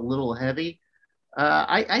was a little heavy.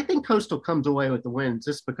 I think Coastal comes away with the win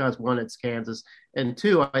just because, 1, it's Kansas, and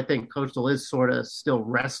 2, I think Coastal is sort of still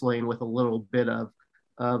wrestling with a little bit of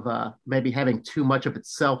maybe having too much of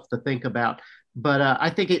itself to think about. But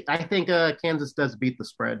I think Kansas does beat the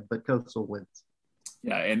spread, but Coastal wins.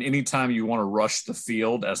 Yeah, and anytime you want to rush the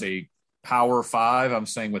field as a Power 5, I'm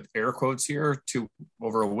saying with air quotes here,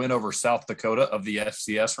 over a win over South Dakota of the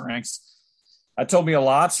FCS ranks. That told me a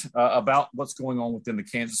lot about what's going on within the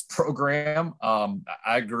Kansas program. I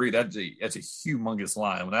agree. That's a humongous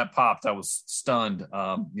line. When that popped, I was stunned.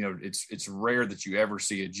 It's rare that you ever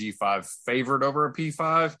see a G5 favored over a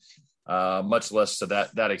P5, much less to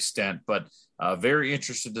that extent. But very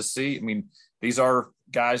interested to see. I mean, these are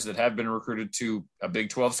guys that have been recruited to a Big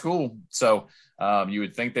 12 school. So you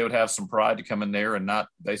would think they would have some pride to come in there and not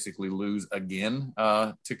basically lose again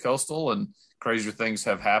to Coastal. And crazier things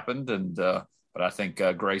have happened. But I think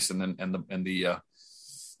Grayson and the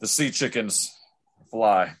the Sea Chickens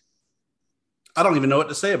fly. I don't even know what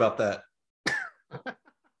to say about that.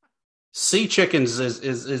 Sea Chickens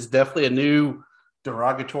is definitely a new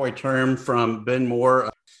derogatory term from Ben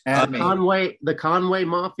Moore. The Conway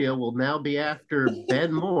Mafia will now be after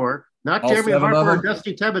Ben Moore, not All Jeremy seven of Harper or them?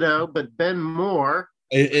 Dusty Thibodeau, but Ben Moore.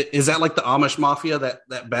 Is that like the Amish Mafia,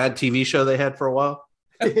 that bad TV show they had for a while?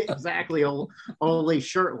 Exactly, only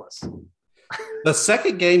shirtless. The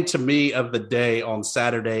second game to me of the day on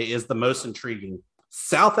Saturday is the most intriguing.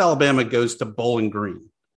 South Alabama goes to Bowling Green.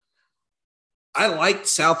 I liked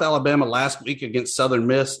South Alabama last week against Southern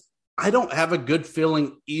Miss. I don't have a good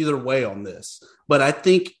feeling either way on this, but I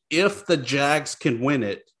think if the Jags can win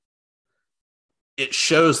it, it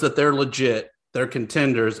shows that they're legit, they're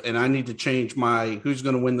contenders, and I need to change my who's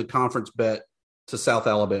going to win the conference bet to South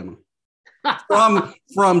Alabama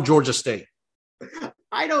from Georgia State.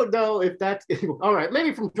 I don't know if that's all right.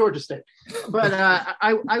 Maybe from Georgia State, but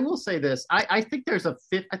I will say this. I think there's I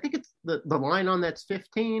think it's the line on that's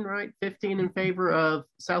 15, right? 15 in favor of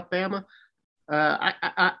South Bama.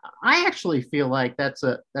 I actually feel like that's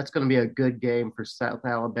going to be a good game for South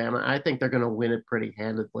Alabama. I think they're going to win it pretty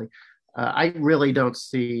handedly. I really don't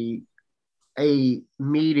see a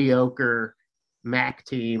mediocre MAC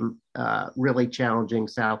team really challenging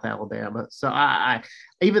South Alabama. So I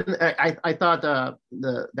thought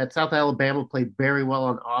that South Alabama played very well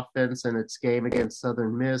on offense in its game against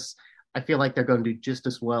Southern Miss. I feel like they're going to do just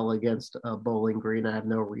as well against Bowling Green. I have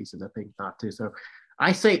no reason to think not to. So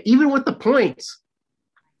I say, even with the points,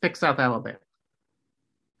 pick South Alabama.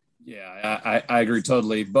 Yeah, I agree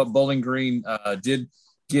totally. But Bowling Green did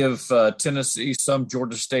give Tennessee some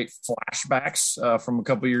Georgia State flashbacks from a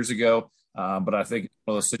couple years ago. But I think it's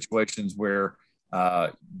one of those situations where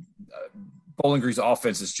Bowling Green's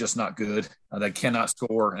offense is just not good. They cannot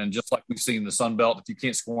score. And just like we've seen in the FunBelt, if you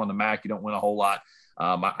can't score on the MAC, you don't win a whole lot.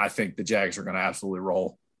 I think the Jags are going to absolutely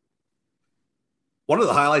roll. One of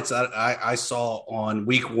the highlights that I saw on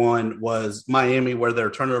week one was Miami, where their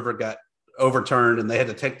turnover got overturned and they had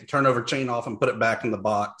to take the turnover chain off and put it back in the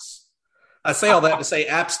box. I say all that to say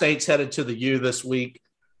App State's headed to the U this week.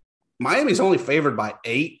 Miami's only favored by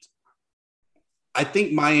 8. I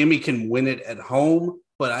think Miami can win it at home,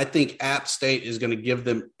 but I think App State is going to give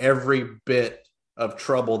them every bit of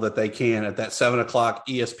trouble that they can at that 7:00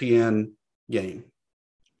 ESPN game.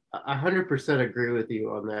 100% agree with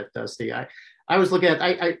you on that, Dusty. I was looking at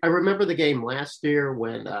I remember the game last year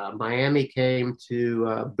when Miami came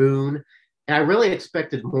to Boone, and I really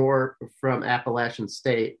expected more from Appalachian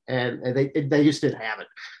State, and they just didn't have it.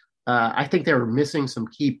 I think they were missing some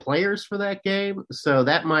key players for that game, so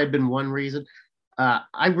that might have been one reason.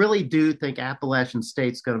 I really do think Appalachian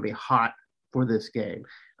State's going to be hot for this game.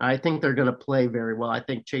 I think they're going to play very well. I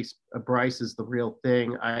think Chase Bryce is the real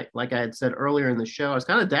thing. Like I had said earlier in the show, I was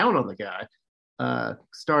kind of down on the guy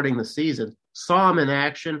starting the season. Saw him in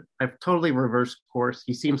action. I've totally reversed course.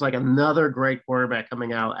 He seems like another great quarterback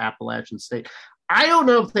coming out of Appalachian State. I don't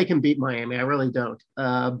know if they can beat Miami. I really don't.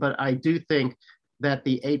 But I do think that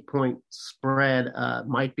the 8-point spread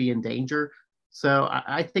might be in danger. So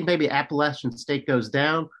I think maybe Appalachian State goes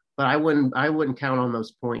down, but I wouldn't count on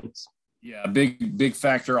those points. Yeah, big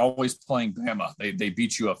factor. Always playing Bama. They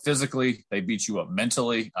beat you up physically. They beat you up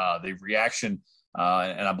mentally. The reaction,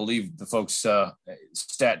 and I believe the folks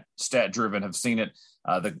stat driven have seen it.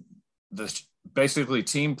 The basically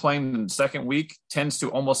team playing in the second week tends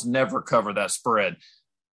to almost never cover that spread.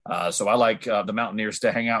 So I like the Mountaineers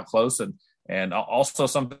to hang out close, and also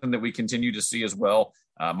something that we continue to see as well.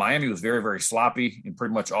 Miami was very, very sloppy in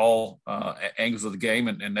pretty much all angles of the game,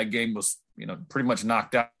 and that game was, pretty much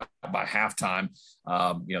knocked out by halftime.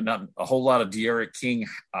 Not a whole lot of De'Aaron King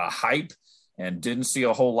hype, and didn't see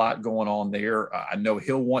a whole lot going on there. I know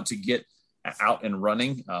he'll want to get out and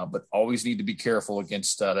running, but always need to be careful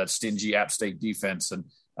against that stingy App State defense. And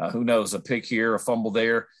who knows, a pick here, a fumble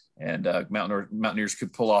there, and Mountaineers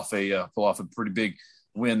could pull off a pretty big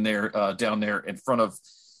win there down there in front of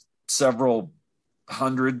several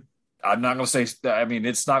hundred. I'm not going to say. I mean,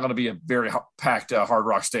 it's not going to be a very packed Hard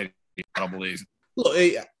Rock Stadium, I don't believe. Look,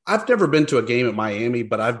 I've never been to a game at Miami,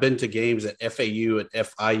 but I've been to games at FAU and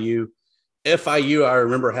FIU. FIU, I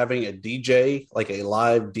remember having a DJ, like a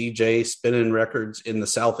live DJ, spinning records in the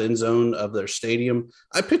south end zone of their stadium.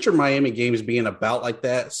 I picture Miami games being about like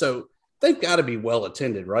that, so they've got to be well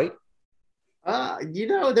attended, right?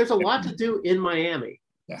 There's a lot to do in Miami.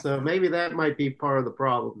 Yeah. So maybe that might be part of the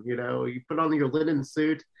problem. You put on your linen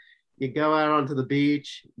suit, you go out onto the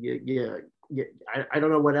beach. I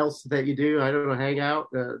don't know what else that you do. I don't know, hang out,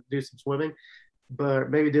 do some swimming, but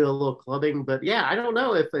maybe do a little clubbing. But yeah, I don't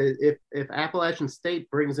know if Appalachian State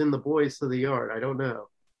brings in the boys to the yard. I don't know.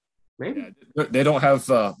 Maybe. They don't have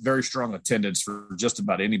very strong attendance for just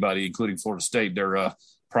about anybody, including Florida State, their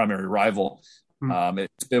primary rival.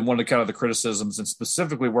 It's been one of the criticisms, and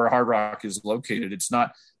specifically where Hard Rock is located. It's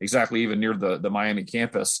not exactly even near the Miami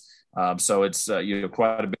campus, so it's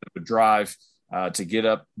quite a bit of a drive to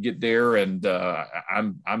get there. And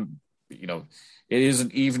it is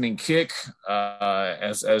an evening kick,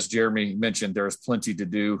 as Jeremy mentioned. There's plenty to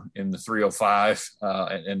do in the 305,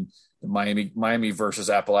 and Miami versus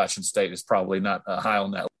Appalachian State is probably not high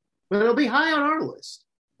on that. But it'll be high on our list.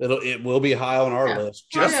 It will be high on our list.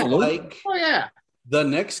 Just like the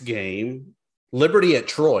next game, Liberty at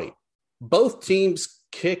Troy. Both teams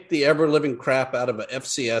kicked the ever-living crap out of an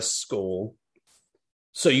FCS school.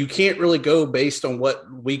 So you can't really go based on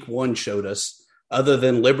what week one showed us, other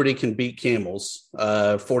than Liberty can beat Camels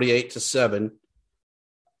 48-7.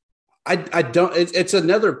 I don't. It's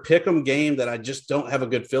another pick'em game that I just don't have a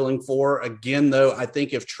good feeling for. Again, though, I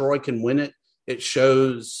think if Troy can win it, it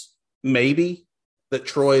shows maybe that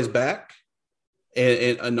Troy is back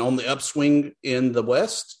and on the upswing in the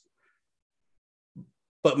West.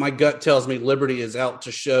 But my gut tells me Liberty is out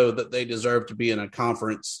to show that they deserve to be in a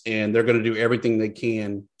conference, and they're going to do everything they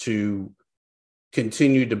can to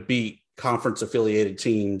continue to beat conference-affiliated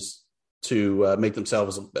teams to make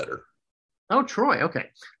themselves look better. Oh, Troy. Okay.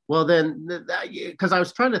 Well, then, because I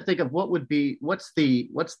was trying to think of what's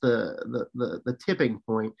the tipping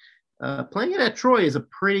point. Playing it at Troy is a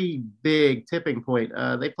pretty big tipping point.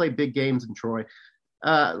 They play big games in Troy.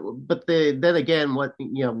 But then again,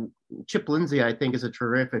 Chip Lindsey, I think, is a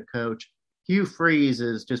terrific coach. Hugh Freeze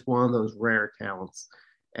is just one of those rare talents,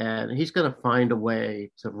 and he's going to find a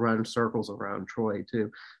way to run circles around Troy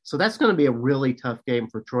too. So that's going to be a really tough game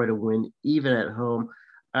for Troy to win, even at home.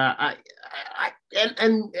 And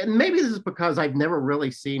maybe this is because I've never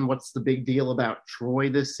really seen what's the big deal about Troy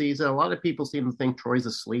this season. A lot of people seem to think Troy's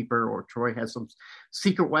a sleeper, or Troy has some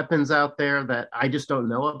secret weapons out there that I just don't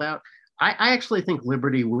know about. I actually think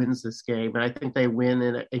Liberty wins this game, and I think they win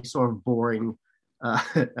in a sort of boring,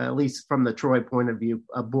 at least from the Troy point of view,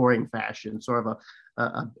 a boring fashion, sort of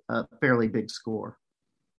a fairly big score.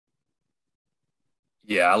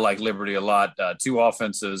 Yeah, I like Liberty a lot. Two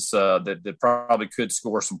offenses that probably could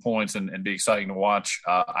score some points and be exciting to watch.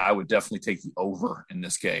 I would definitely take the over in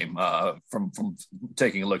this game from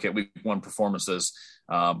taking a look at week one performances.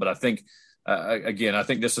 But I think, again, I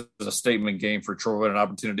think this is a statement game for Troy and an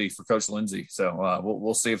opportunity for Coach Lindsey. So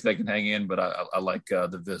we'll see if they can hang in. But I like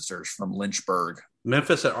the visitors from Lynchburg.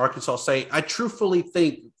 Memphis at Arkansas State. I truthfully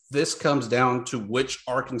think this comes down to which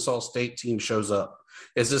Arkansas State team shows up.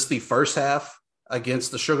 Is this the first half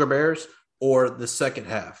against the Sugar Bears or the second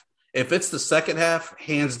half? If it's the second half,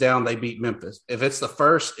 hands down, they beat Memphis. If it's the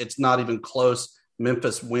first, it's not even close.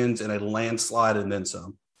 Memphis wins in a landslide and then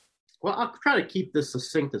some. Well, I'll try to keep this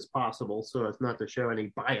succinct as possible so as not to show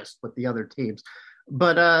any bias with the other teams.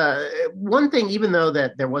 But one thing, even though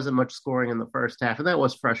that there wasn't much scoring in the first half, and that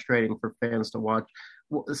was frustrating for fans to watch,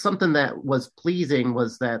 something that was pleasing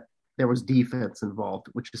was that there was defense involved,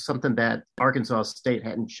 which is something that Arkansas State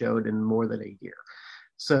hadn't showed in more than a year.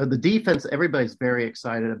 So the defense, everybody's very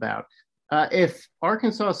excited about. If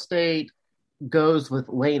Arkansas State goes with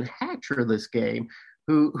Lane Hatcher this game,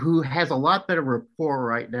 who has a lot better rapport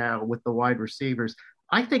right now with the wide receivers,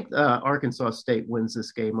 I think Arkansas State wins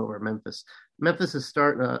this game over Memphis. Memphis is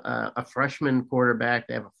starting a freshman quarterback.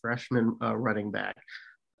 They have a freshman running back,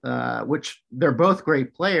 which they're both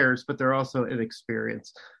great players, but they're also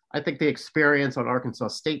inexperienced. I think the experience on Arkansas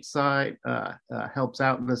State side helps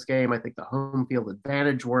out in this game. I think the home field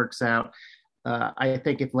advantage works out. I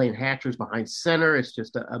think if Lane Hatcher's behind center, it's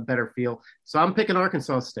just a better feel. So I'm picking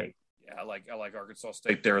Arkansas State. Yeah, I like Arkansas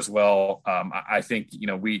State there as well. I think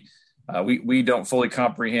we don't fully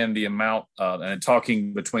comprehend the amount. And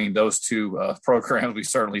talking between those two programs, we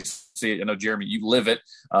certainly see it. I know, Jeremy, you live it,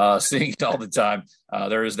 seeing it all the time.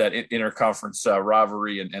 There is that interconference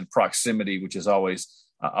rivalry and proximity, which is always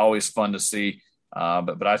fun to see.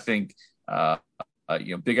 But I think,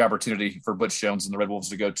 big opportunity for Butch Jones and the Red Wolves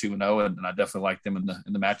to go 2-0, and I definitely like them in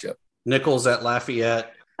the matchup. Nichols at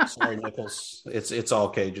Lafayette. Sorry, Nichols. It's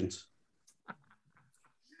all Cajuns.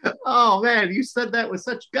 Oh man, you said that with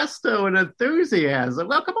such gusto and enthusiasm.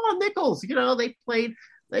 Well, come on, Nichols.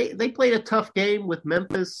 They played a tough game with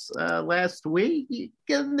Memphis last week.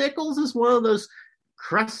 Nichols is one of those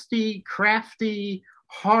crusty, crafty,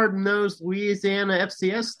 hard-nosed Louisiana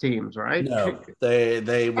FCS teams, right? No,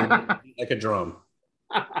 they were like a drum.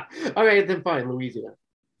 All right, then fine, Louisiana.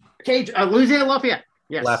 Louisiana Lafayette.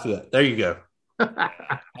 Yes. Lafayette. There you go.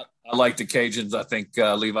 I like the Cajuns. I think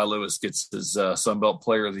Levi Lewis gets his Sunbelt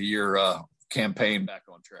Player of the Year campaign back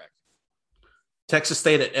on track. Texas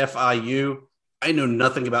State at FIU. I know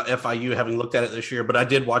nothing about FIU having looked at it this year, but I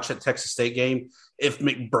did watch that Texas State game. If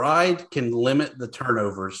McBride can limit the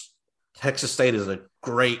turnovers, Texas State is a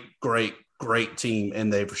great, great, great team,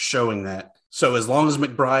 and they're showing that. So as long as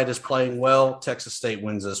McBride is playing well, Texas State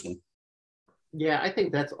wins this one. Yeah, I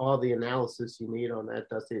think that's all the analysis you need on that,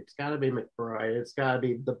 Dusty. It's got to be McBride. It's got to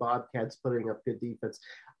be the Bobcats putting up good defense.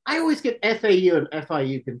 I always get FAU and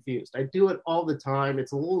FIU confused. I do it all the time.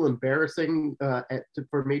 It's a little embarrassing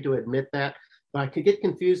for me to admit that, but I could get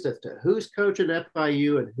confused as to who's coaching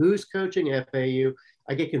FIU and who's coaching FAU.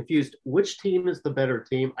 I get confused which team is the better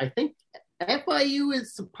team. I think FIU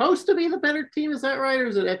is supposed to be the better team. Is that right, or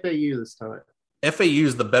is it FAU this time? FAU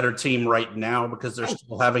is the better team right now because they're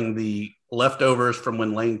still having the leftovers from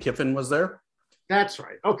when Lane Kiffin was there. That's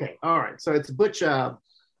right. Okay. All right. So it's Butch.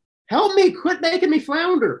 Help me. Quit making me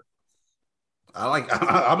flounder.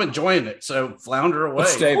 I'm enjoying it. So flounder away.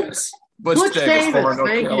 Butch Davis. Butch Davis. Thank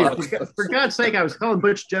Carolina. you. For God's sake, I was calling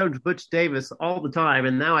Butch Jones Butch Davis all the time,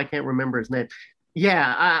 and now I can't remember his name.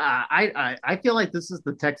 Yeah, I feel like this is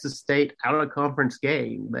the Texas State out of conference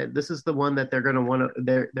game. This is the one that they're going to want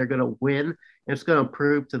to. They're going to win, and it's going to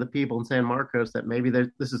prove to the people in San Marcos that maybe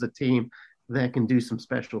this is a team that can do some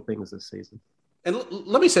special things this season. And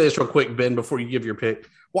let me say this real quick, Ben, before you give your pick.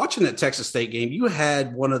 Watching that Texas State game, you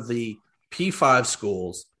had one of the P5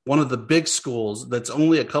 schools, one of the big schools that's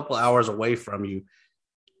only a couple hours away from you,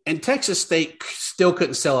 and Texas State still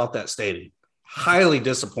couldn't sell out that stadium. Highly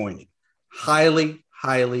disappointing. Highly,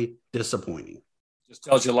 highly disappointing. Just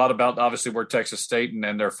tells you a lot about, obviously, where Texas State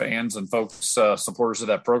and their fans and folks, supporters of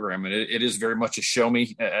that program. And it is very much a show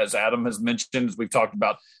me, as Adam has mentioned, as we've talked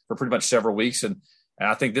about for pretty much several weeks. And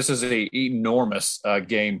I think this is an enormous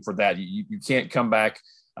game for that. You can't come back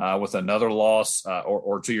with another loss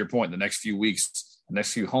or to your point, the next few weeks, the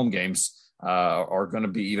next few home games are going to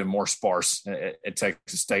be even more sparse at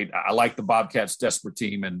Texas State. I like the Bobcats' desperate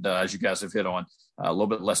team. And as you guys have hit on, a little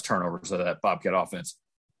bit less turnovers of that Bobcat offense.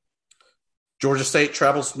 Georgia State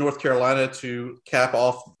travels to North Carolina to cap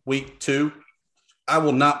off week 2. I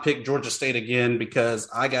will not pick Georgia State again because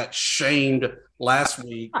I got shamed last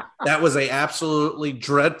week. That was a absolutely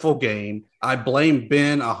dreadful game. I blame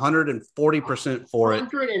Ben 140% for it.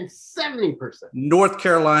 170%. North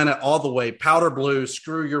Carolina all the way. Powder blue.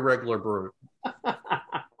 Screw your regular brew.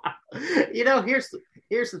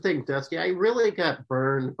 Here's the thing, Dusty. I really got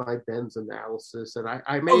burned by Ben's analysis, and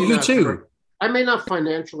I may you too. I may not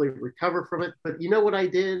financially recover from it, but you know what I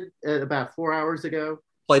did about 4 hours ago?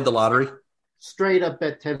 Played the lottery. Straight up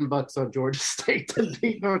bet $10 on Georgia State to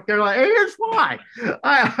beat North Carolina. And here's why.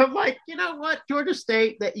 I'm like, you know what? Georgia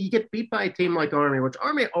State, that you get beat by a team like Army, which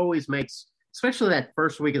Army always makes, especially that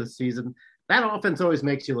first week of the season, that offense always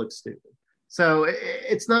makes you look stupid. So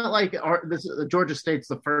it's not like Georgia State's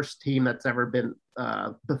the first team that's ever been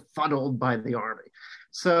befuddled by the Army.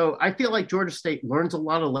 So I feel like Georgia State learns a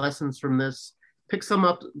lot of lessons from this, picks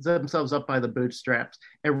themselves up by the bootstraps,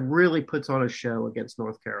 and really puts on a show against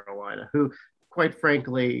North Carolina, who, quite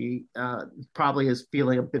frankly, probably is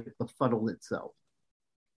feeling a bit befuddled itself.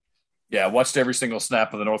 Yeah, I watched every single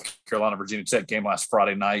snap of the North Carolina-Virginia Tech game last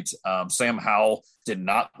Friday night. Sam Howell did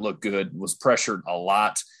not look good, was pressured a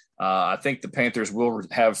lot. I think the Panthers will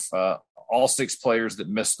have all 6 players that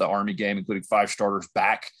missed the Army game, including 5 starters,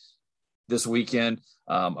 back this weekend.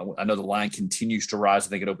 I know the line continues to rise.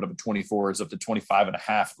 I think it opened up at 24. It's up to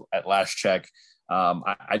 25.5 at last check.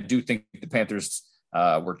 I do think the Panthers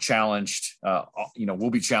were challenged, will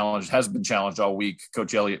be challenged, has been challenged all week.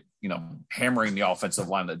 Coach Elliott, hammering the offensive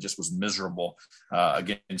line that just was miserable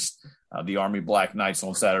against the Army Black Knights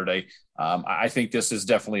on Saturday. I think this is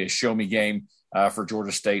definitely a show-me game for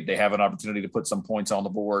Georgia State. They have an opportunity to put some points on the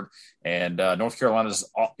board. And North Carolina's,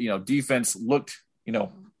 defense looked,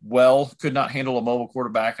 could not handle a mobile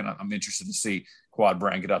quarterback. And I'm interested to see Quad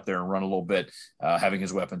Brown get out there and run a little bit, having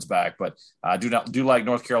his weapons back. But I do like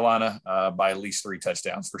North Carolina by at least 3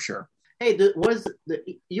 touchdowns for sure. Hey, was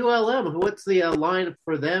the ULM, what's the line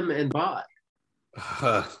for them and bye?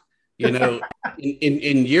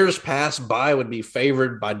 In years past, bye would be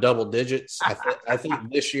favored by double digits. I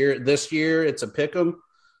think this year it's a pick 'em.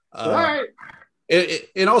 All right.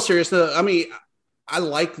 In all seriousness, I mean, I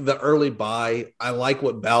like the early bye. I like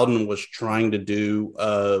what Bowden was trying to do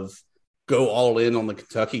of go all in on the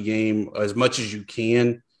Kentucky game as much as you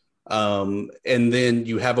can. And then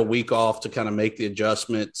you have a week off to kind of make the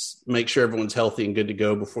adjustments, make sure everyone's healthy and good to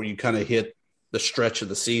go before you kind of hit the stretch of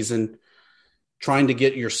the season. Trying to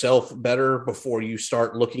get yourself better before you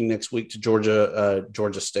start looking next week to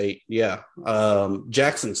Georgia State. Yeah.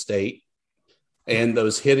 Jackson State and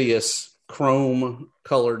those hideous chrome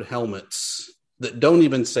colored helmets. that don't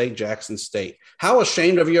even say Jackson State. How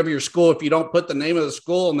ashamed of you of your school if you don't put the name of the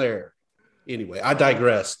school in there? Anyway, I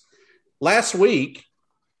digress. Last week,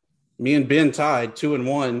 me and Ben tied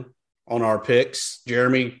 2-1 on our picks.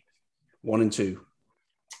 Jeremy, 1-2.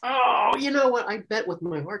 Oh, you know what? I bet with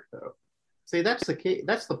my heart, though. See, that's the key.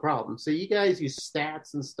 That's the problem. So you guys use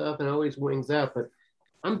stats and stuff and always wings out, but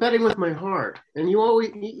I'm betting with my heart. And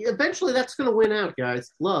eventually that's going to win out,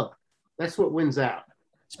 guys. Love. That's what wins out.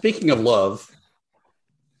 Speaking of love,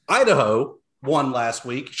 Idaho won last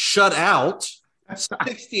week, shut out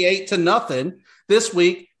 68-0. This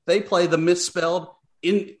week, they play the misspelled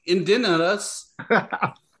Indiana's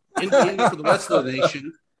Indiana for the rest of the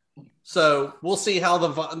nation. So we'll see how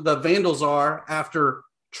the Vandals are after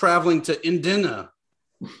traveling to Indiana.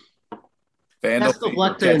 Best of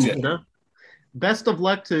luck to Indiana. Best of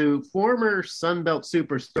luck to former FunBelt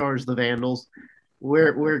superstars, the Vandals.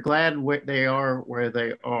 We're glad they are where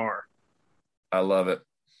they are. I love it.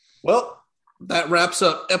 Well, that wraps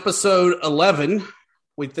up episode 11.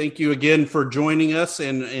 We thank you again for joining us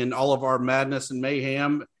in all of our madness and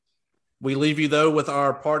mayhem. We leave you, though, with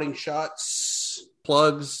our parting shots,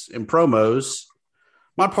 plugs, and promos.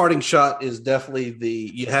 My parting shot is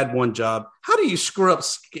definitely you had one job. How do you screw up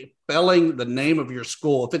spelling the name of your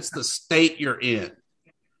school if it's the state you're in?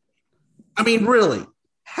 I mean, really,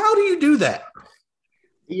 how do you do that?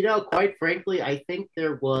 Quite frankly, I think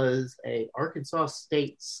there was a Arkansas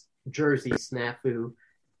State's jersey snafu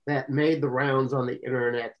that made the rounds on the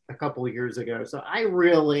internet a couple of years ago. So I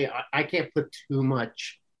can't put too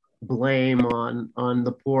much blame on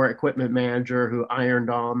the poor equipment manager who ironed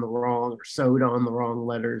on the wrong or sewed on the wrong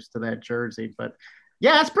letters to that jersey. But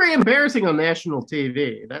yeah, it's pretty embarrassing on national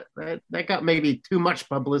TV. That got maybe too much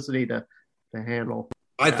publicity to handle.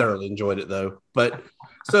 I thoroughly enjoyed it, though. But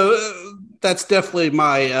so that's definitely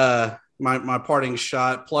my parting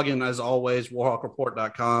shot. Plug in, as always,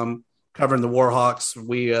 warhawkreport.com, covering the Warhawks.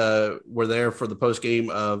 We were there for the post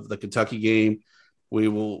game of the Kentucky game. We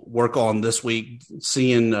will work on this week,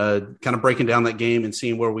 seeing kind of breaking down that game and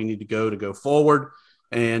seeing where we need to go forward.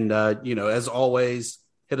 And, as always,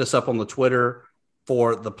 hit us up on the Twitter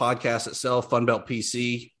for the podcast itself, FunBelt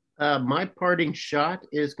PC. My parting shot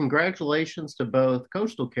is congratulations to both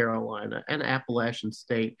Coastal Carolina and Appalachian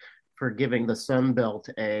State for giving the Sun Belt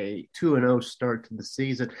a 2-0 start to the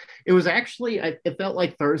season. It was actually, it felt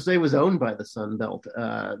like Thursday was owned by the Sun Belt.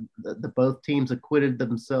 The both teams acquitted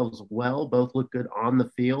themselves well. Both looked good on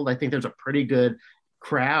the field. I think there's a pretty good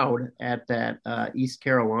crowd at that East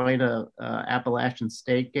Carolina Appalachian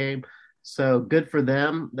State game. So good for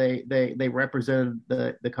them. They represented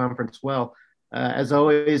the conference well. As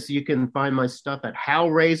always, you can find my stuff at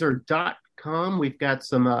howraiser.com. We've got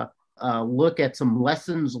some look at some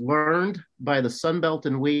lessons learned by the Sun Belt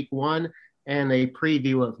in week 1 and a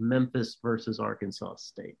preview of Memphis versus Arkansas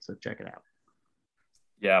State. So check it out.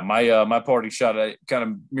 Yeah, my party shot kind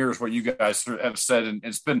of mirrors what you guys have said, and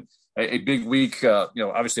it's been a big week.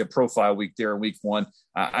 Obviously a profile week there in week 1.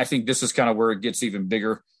 I think this is kind of where it gets even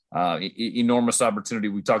bigger. Enormous opportunity.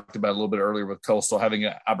 We talked about a little bit earlier with Coastal having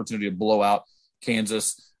an opportunity to blow out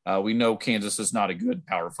Kansas. We know Kansas is not a good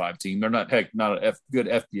Power 5 team. They're not a good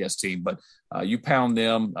FBS team, but you pound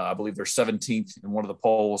them. I believe they're 17th in one of the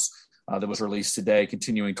polls that was released today,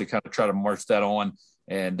 continuing to kind of try to march that on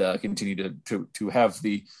and continue to have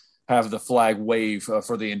the flag wave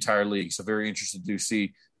for the entire league. So very interested to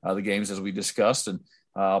see the games as we discussed. And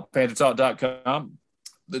PantherTalk.com,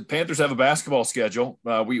 the Panthers have a basketball schedule.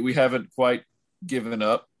 We haven't quite given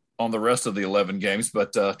up on the rest of the 11 games,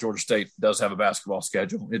 but Georgia State does have a basketball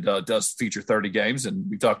schedule. It does feature 30 games, and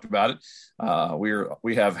we talked about it.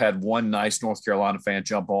 We have had one nice North Carolina fan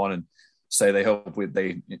jump on and say they hope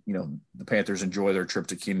the Panthers enjoy their trip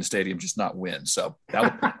to Kenan Stadium, just not win. So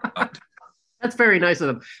that would that's very nice of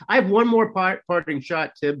them. I have one more parting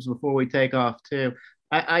shot, Tibbs, before we take off too.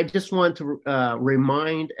 I just want to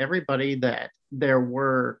remind everybody that there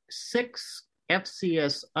were 6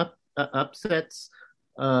 FCS upsets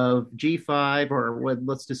of G5 or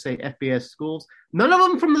let's just say FBS schools, none of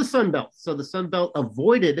them from the Sun Belt. So the Sun Belt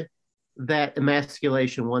avoided that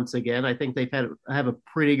emasculation once again. I think they've have a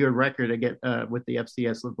pretty good record again with the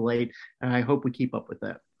FCS of late, and I hope we keep up with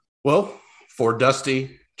that. Well, for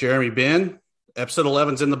Dusty, Jeremy, Ben, episode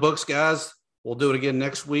 11's in the books, guys. We'll do it again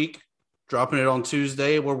next week, dropping it on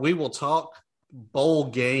Tuesday, where we will talk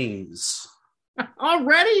bowl games.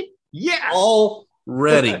 Already? Yes.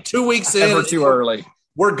 Already. 2 weeks in. Never too early.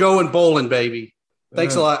 We're going bowling, baby.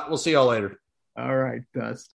 Thanks a lot. We'll see y'all later. All right, Dust.